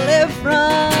 Oh, to live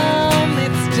from,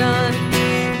 it's done.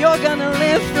 You're gonna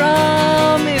live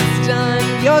from, it's done.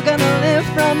 You're gonna live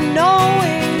from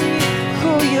knowing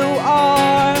who you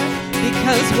are,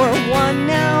 because we're one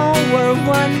now, we're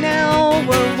one now,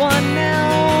 we're one now.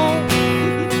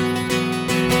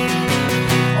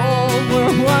 Oh,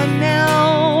 we're one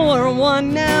now, we're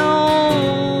one now.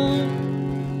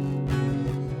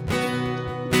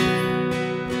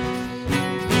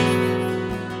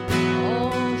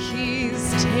 Oh, he's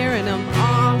tearing them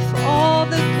off, all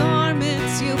the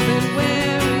garments you've been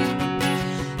wearing,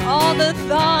 all the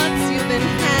thoughts you've been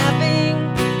having.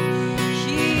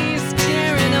 He's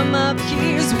tearing them up,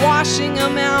 he's washing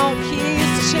them out,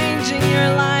 he's changing your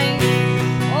life.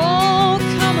 Oh,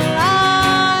 come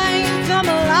alive, come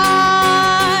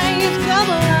alive, come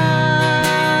alive.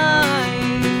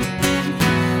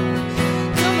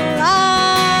 Come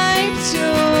alive to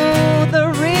the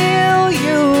real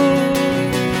you.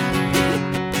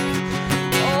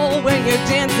 Oh, when you're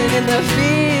dancing in the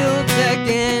fields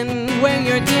again, when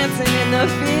you're dancing in the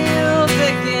fields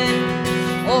again.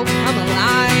 Oh, come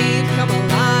alive, come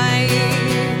alive,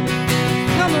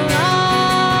 come alive,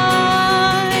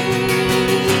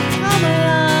 come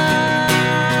alive.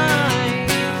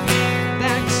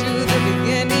 Back to the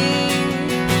beginning,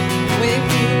 when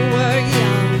you were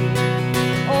young.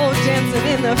 Oh, dancing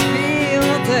in the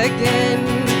fields again,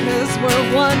 'cause we're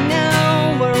one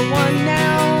now, we're one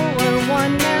now, we're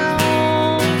one now.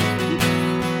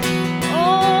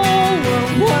 Oh, we're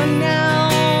one now,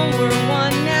 we're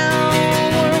one now,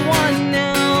 we're one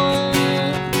now.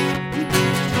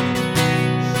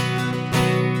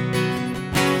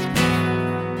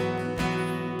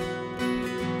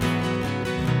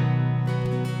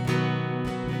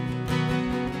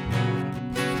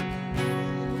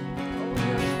 Oh,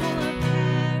 you're full of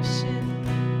passion,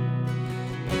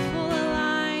 you're full of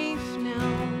life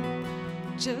now.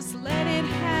 Just let it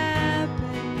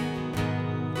happen.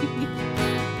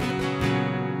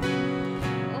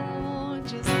 Oh,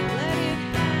 just let it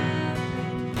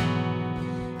happen.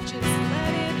 Just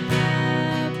let it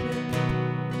happen.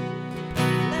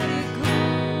 Let it go.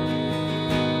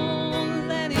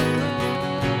 Let it go.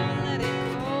 Let it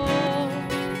go.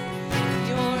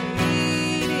 You're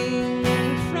eating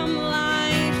from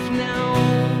life now.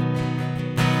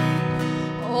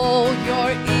 Oh,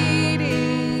 you're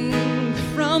eating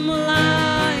from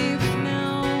life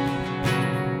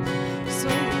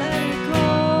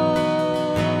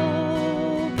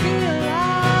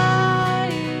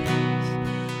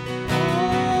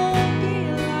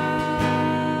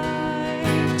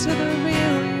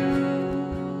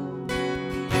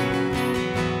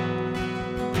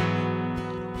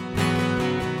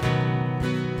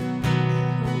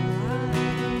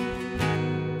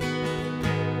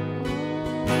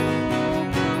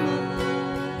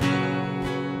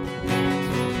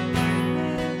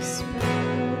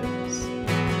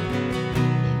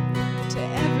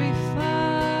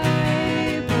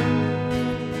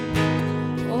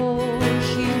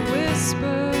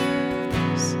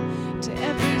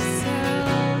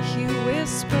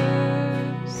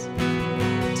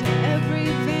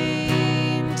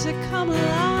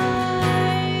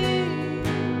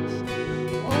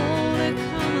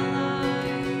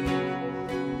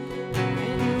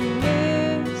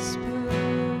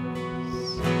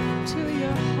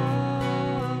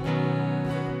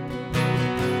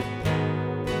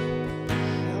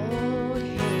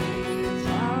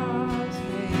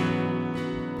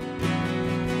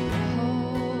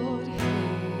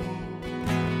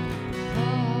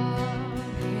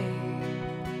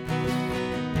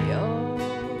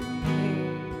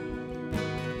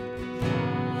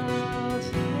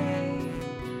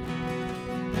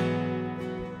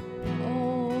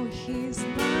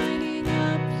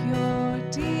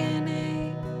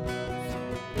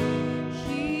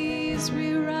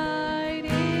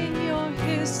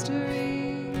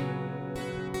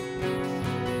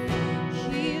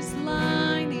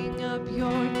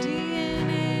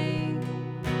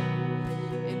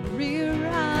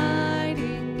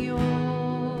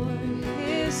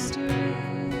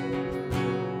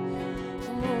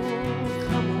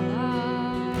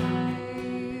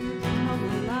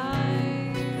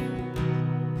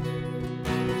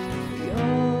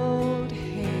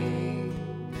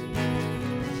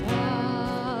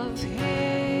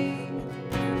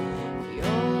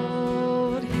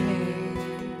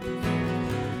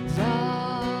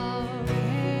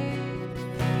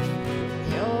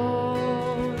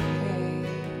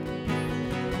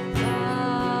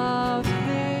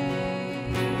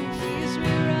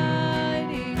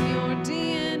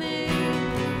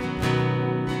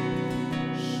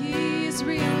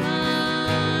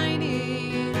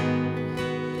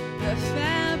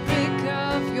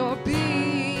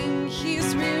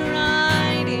He's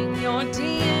rewriting your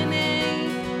DNA,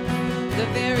 the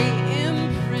very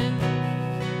imprint,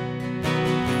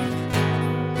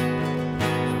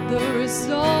 the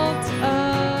result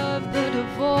of the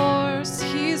divorce.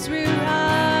 He's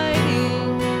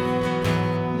rewriting.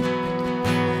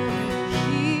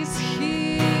 He's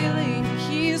healing.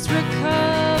 He's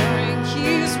recovering.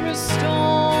 He's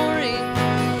restoring.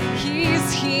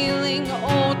 He's healing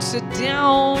all to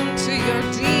down to your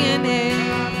DNA.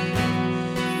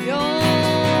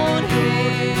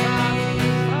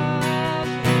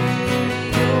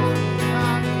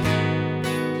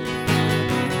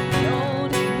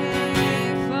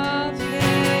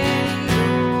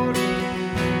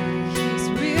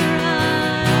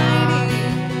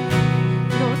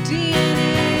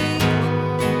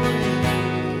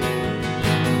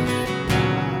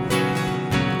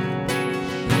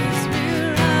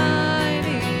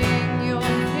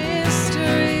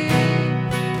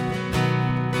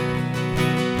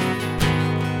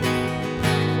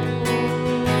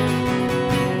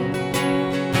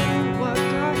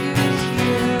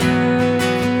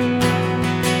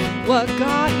 What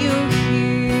got you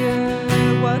here?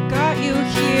 What got you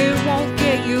here won't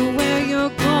get you where you're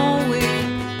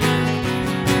going.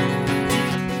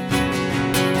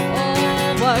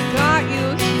 Oh, what got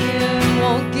you here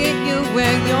won't get you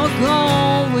where you're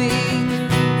going.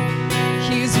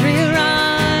 He's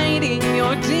rewriting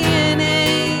your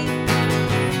DNA.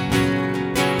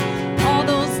 All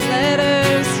those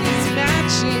letters, he's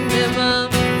matching them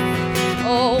up.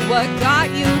 Oh, what got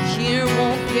you here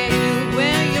won't get you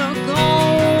where you're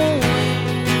going.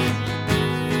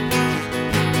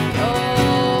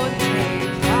 Oh, hey,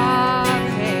 Bob,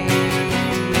 hey.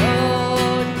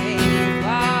 Oh, hey,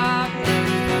 Bob, hey.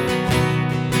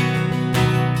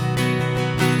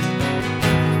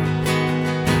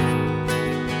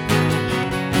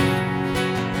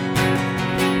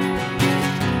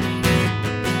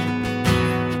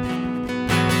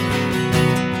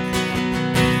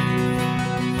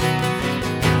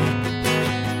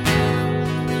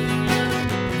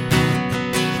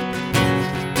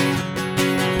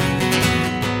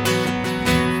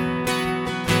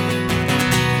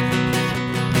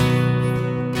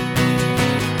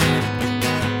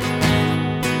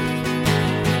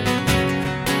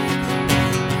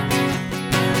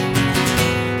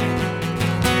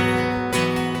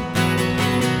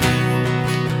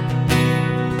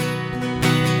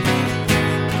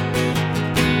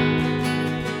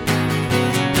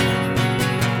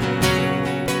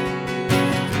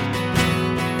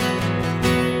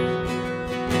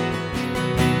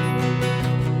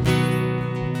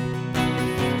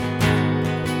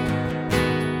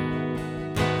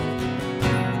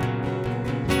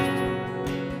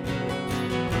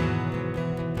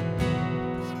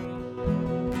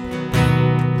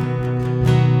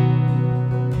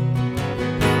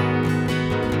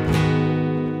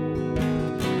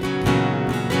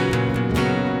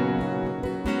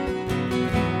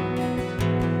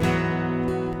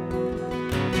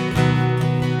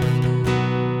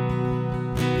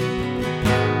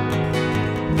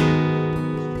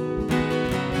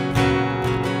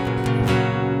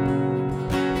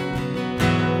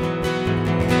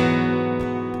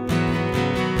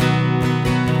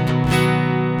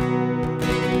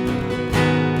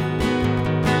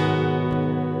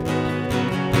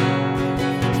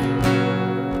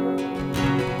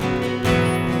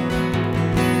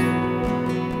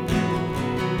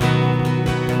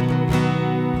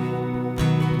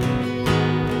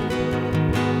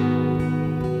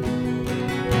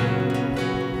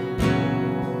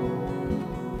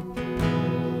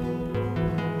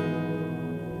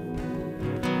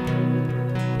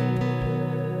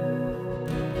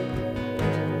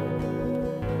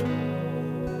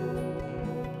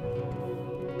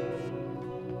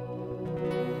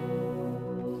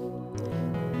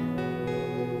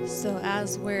 So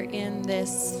as we're in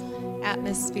this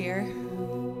atmosphere,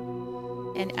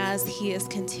 and as he is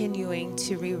continuing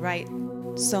to rewrite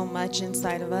so much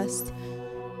inside of us,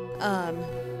 I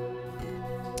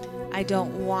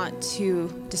don't want to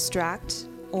distract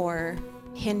or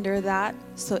hinder that.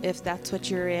 So if that's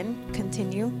what you're in,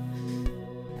 continue.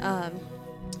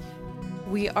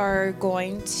 We are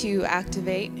going to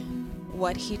activate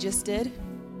what he just did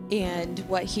and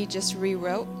what he just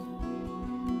rewrote.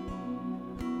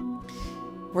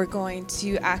 We're going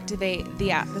to activate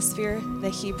the atmosphere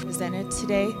that he presented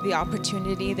today, the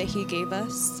opportunity that he gave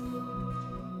us.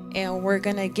 And we're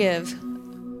going to give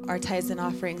our tithes and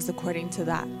offerings according to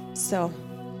that. So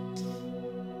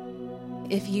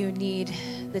if you need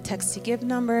the text to give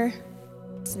number,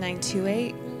 it's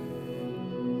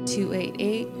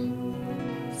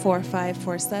 928-288-777.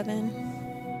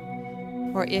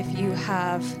 4547. Or if you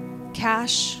have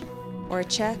cash or a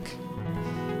check,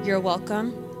 you're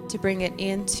welcome to bring it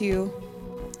into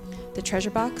the treasure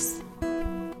box.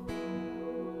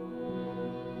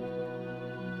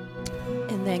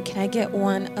 And then can I get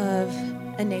one of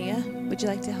Anea? Would you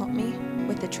like to help me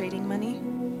with the trading money?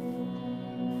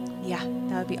 Yeah,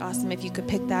 that would be awesome if you could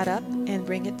pick that up and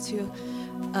bring it to,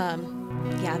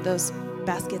 those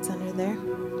baskets under there.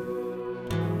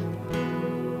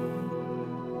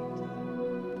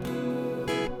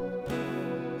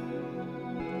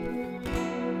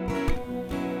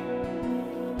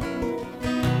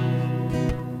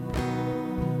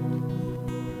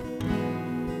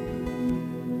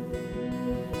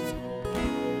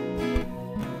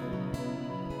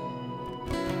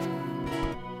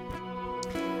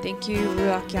 Thank you,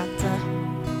 Ruach Yatsa,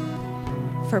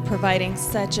 for providing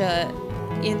such a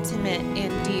intimate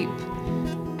and deep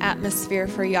atmosphere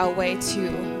for Yahweh to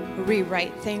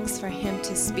rewrite things, for Him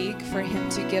to speak, for Him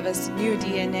to give us new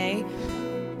DNA.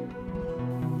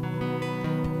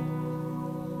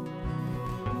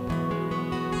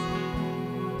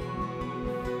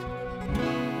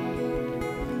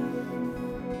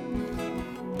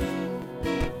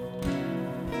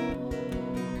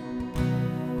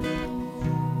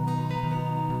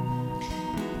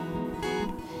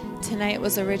 Tonight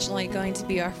was originally going to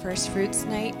be our first fruits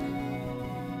night.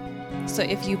 So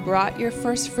if you brought your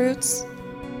first fruits,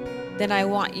 then I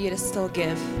want you to still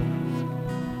give.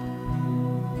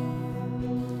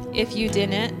 If you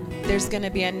didn't, there's going to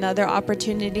be another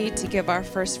opportunity to give our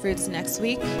first fruits next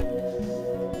week.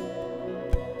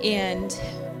 And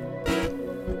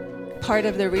part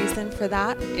of the reason for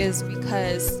that is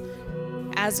because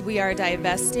as we are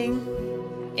divesting,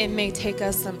 it may take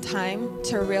us some time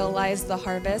to realize the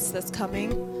harvest that's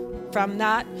coming from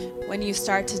that. When you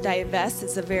start to divest,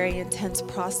 it's a very intense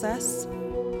process.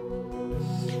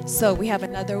 So we have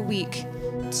another week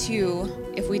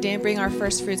to, if we didn't bring our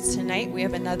first fruits tonight, we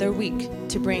have another week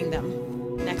to bring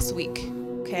them next week,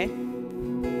 okay?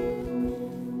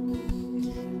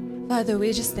 Father,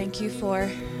 we just thank you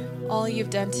for all you've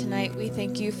done tonight. We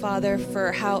thank you, Father,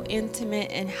 for how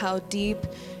intimate and how deep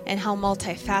and how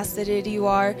multifaceted you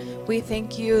are. We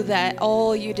thank you that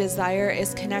all you desire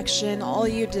is connection, all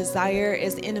you desire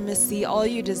is intimacy, all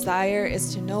you desire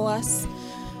is to know us.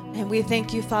 And we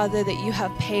thank you, Father, that you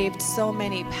have paved so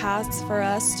many paths for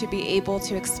us to be able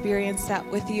to experience that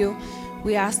with you.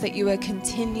 We ask that you would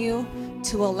continue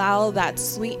to allow that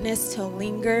sweetness to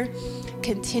linger,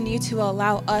 continue to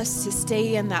allow us to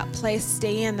stay in that place,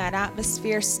 stay in that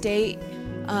atmosphere, stay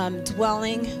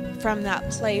dwelling from that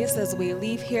place as we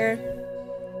leave here.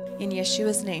 In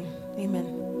Yeshua's name,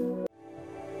 amen.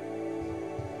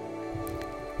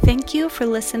 Thank you for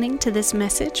listening to this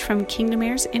message from Kingdom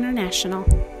Heirs International.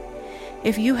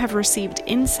 If you have received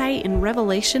insight and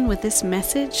revelation with this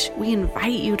message, we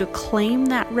invite you to claim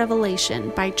that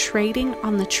revelation by trading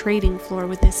on the trading floor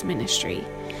with this ministry.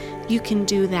 You can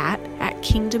do that at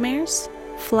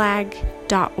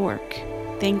kingdomheirsflag.org.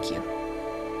 Thank you.